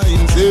you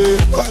wine, say.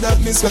 What that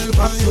miss well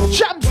by you.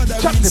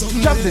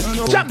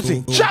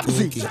 Jamzy.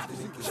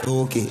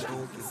 Okay.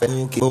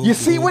 You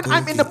see, when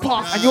I'm in the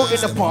park and you're in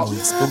the park,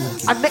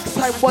 and next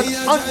time one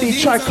Andy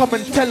try come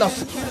and tell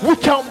us we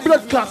can't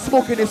blood clot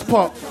smoke in this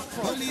park,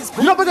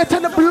 you know we're gonna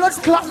tell the blood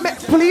clot Met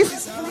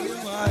police?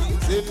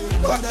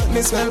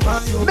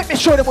 Let me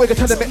show them we're gonna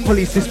tell the Met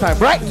police this time,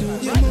 right?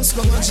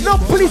 No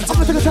police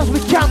officer says we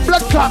can't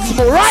blood clot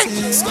smoke, right?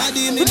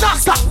 We not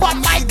that bad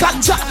my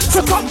ganja,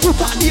 so come to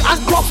the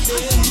handcuff.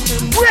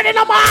 Ready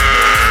no man!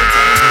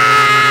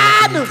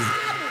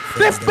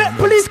 This Met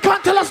police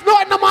can't tell us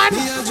nothing, no man.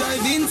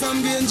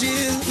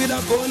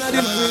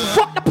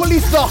 Fuck the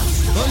police, though.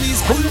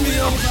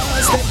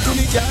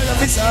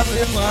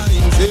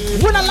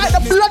 When I like the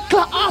blood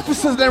clot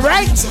officers, then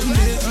right? So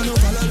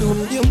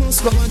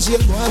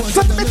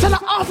let me tell the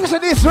officer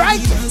this, right?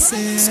 So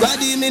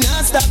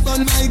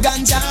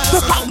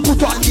come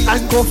put on the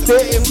handcuff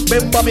there.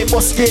 Remember me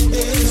musket.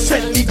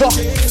 Send me go.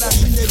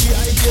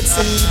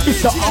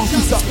 It's the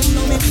officer.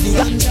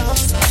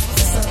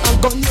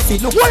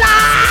 Hold on!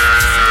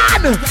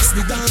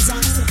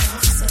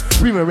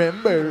 We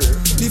remember.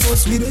 The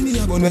first we don't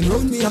need when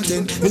round me and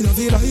then we love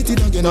it, write it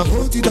again, I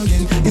wrote it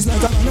again. It's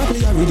like I'm not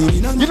play already.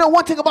 You know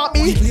one thing about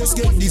me?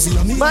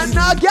 Man,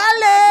 no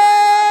galley.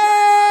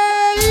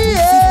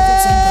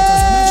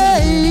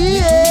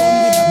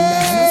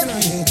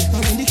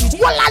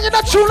 What are you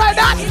not true like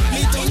that?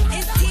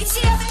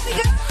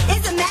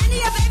 Is the man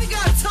your baby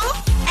girl too?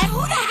 And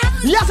who the hell?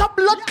 Yes, a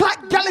blood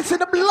clot galaxy,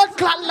 the blood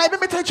clot life. Let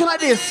me tell you like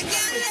this.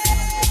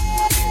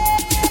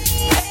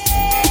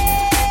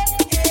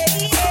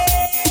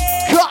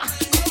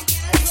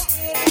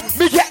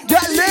 Me get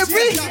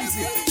delivery.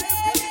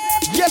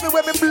 Yeah, me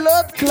when me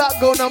blood clot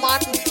go now, man.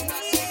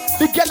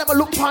 The girl never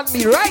look upon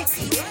me, right?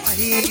 So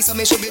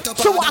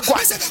what go?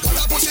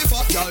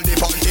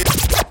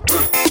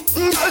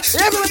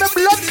 Even when the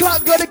blood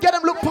clot go, the girl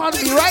them look upon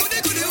me, right?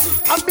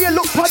 And me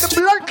look upon the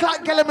blood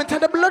clot girl and tell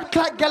the blood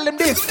clot girl them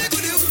this.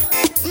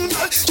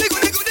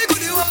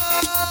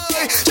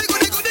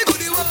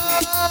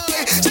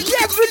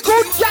 Every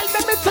good girl,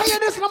 let me tell you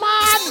this, no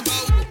man.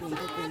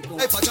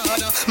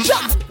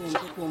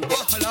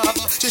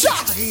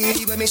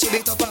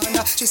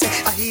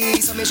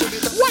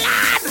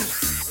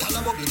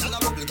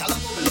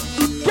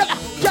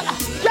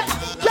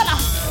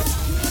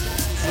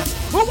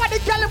 What the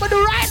girl will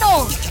do right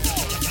now?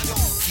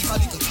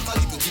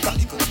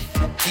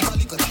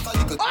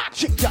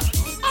 Chick girl.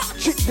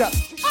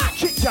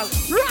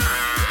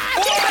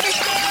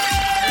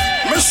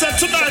 Me said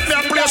tonight me I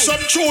play some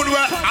tune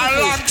where a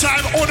long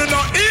time on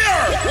not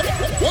here.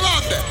 Hold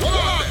on there.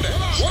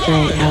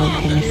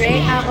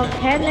 Straight out of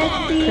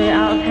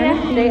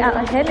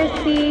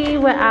Hennessee.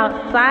 We're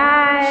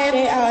outside.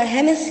 Straight Outta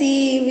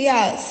Hennessee, we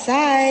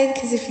outside.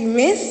 Cause if you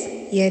miss,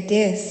 yeah,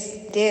 this.